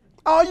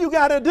 All you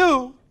got to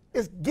do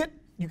is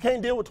you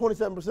can't deal with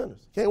 27 percenters.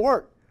 Can't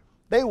work.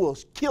 They will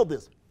kill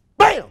this.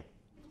 Bam!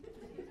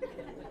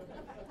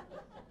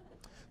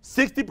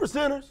 60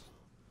 percenters,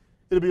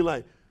 it'll be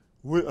like,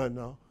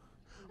 no.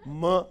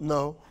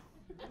 No.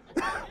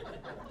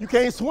 You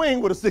can't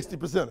swing with a 60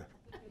 percenter.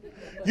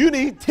 You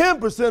need 10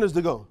 percenters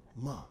to go,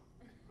 month,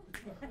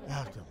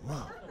 after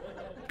month,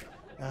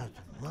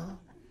 after month,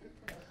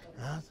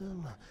 after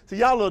month. See,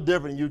 y'all a little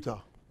different in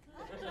Utah.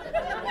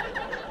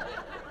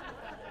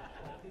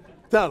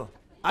 Tell them.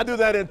 I do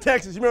that in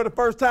Texas. You remember the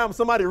first time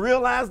somebody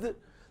realized it?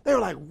 They were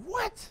like,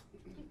 what?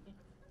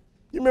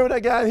 You remember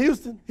that guy in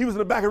Houston? He was in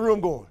the back of the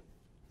room going,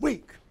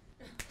 week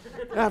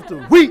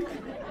after week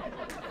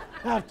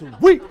after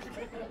week.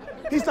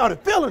 He started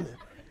feeling it.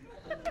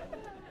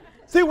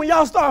 See, when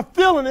y'all start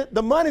feeling it,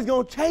 the money's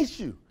going to chase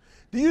you.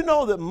 Do you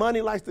know that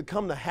money likes to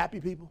come to happy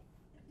people?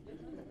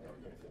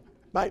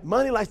 Right?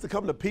 Money likes to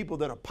come to people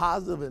that are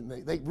positive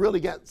and they really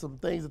got some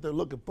things that they're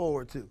looking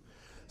forward to.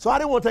 So I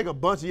didn't want to take a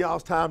bunch of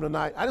y'all's time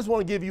tonight. I just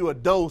want to give you a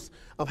dose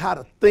of how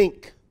to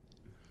think.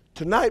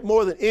 Tonight,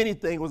 more than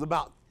anything, was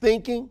about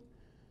thinking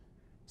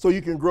so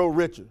you can grow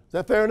richer. Is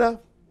that fair enough?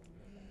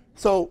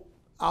 So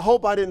I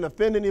hope I didn't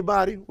offend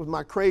anybody with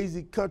my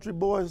crazy country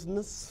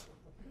boysness.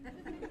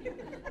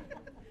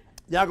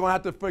 Y'all gonna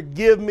have to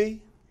forgive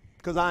me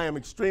because I am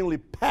extremely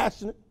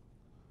passionate.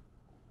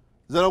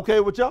 Is that okay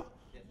with y'all?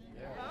 Yeah.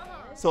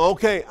 So,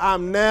 okay,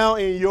 I'm now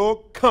in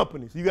your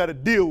company, so you got to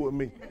deal with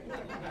me.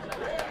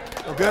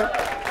 Okay?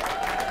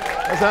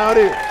 That's how it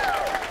is.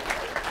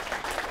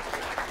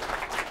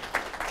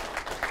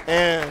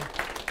 And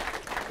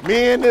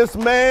me and this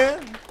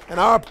man and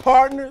our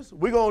partners,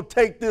 we're going to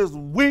take this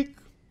week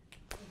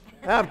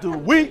after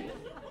week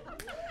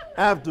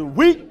after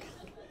week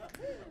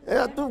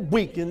after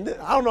week. And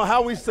I don't know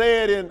how we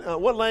say it in,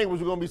 what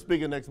language we're going to be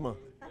speaking next month?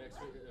 Next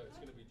week, it's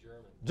going to be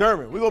German.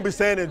 German. We're going to be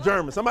saying it in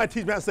German. Somebody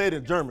teach me how to say it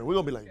in German. We're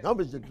going to be like,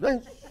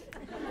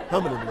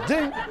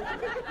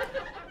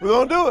 We're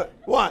going to do it.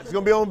 Watch. It's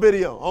going to be on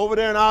video. Over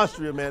there in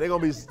Austria, man, they're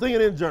going to be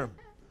singing in German.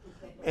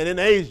 And in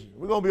Asia,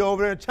 we're going to be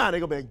over there in China.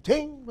 They're going to be like,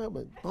 ting,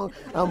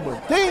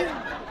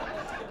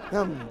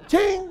 ting,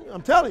 ting.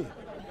 I'm telling you.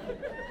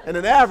 And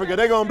in Africa,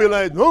 they're going to be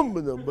like,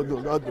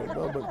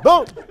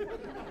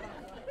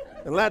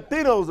 and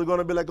Latinos are going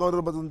to be like,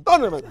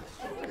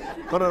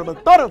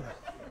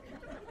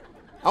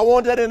 I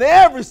want that in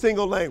every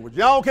single language.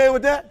 Y'all okay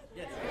with that?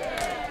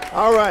 Yes.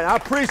 All right. I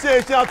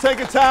appreciate y'all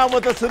taking time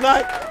with us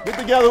tonight. Get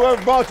together,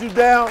 whoever brought you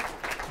down.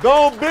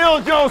 Go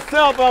build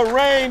yourself a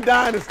rain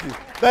dynasty.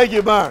 Thank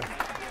you, Byron.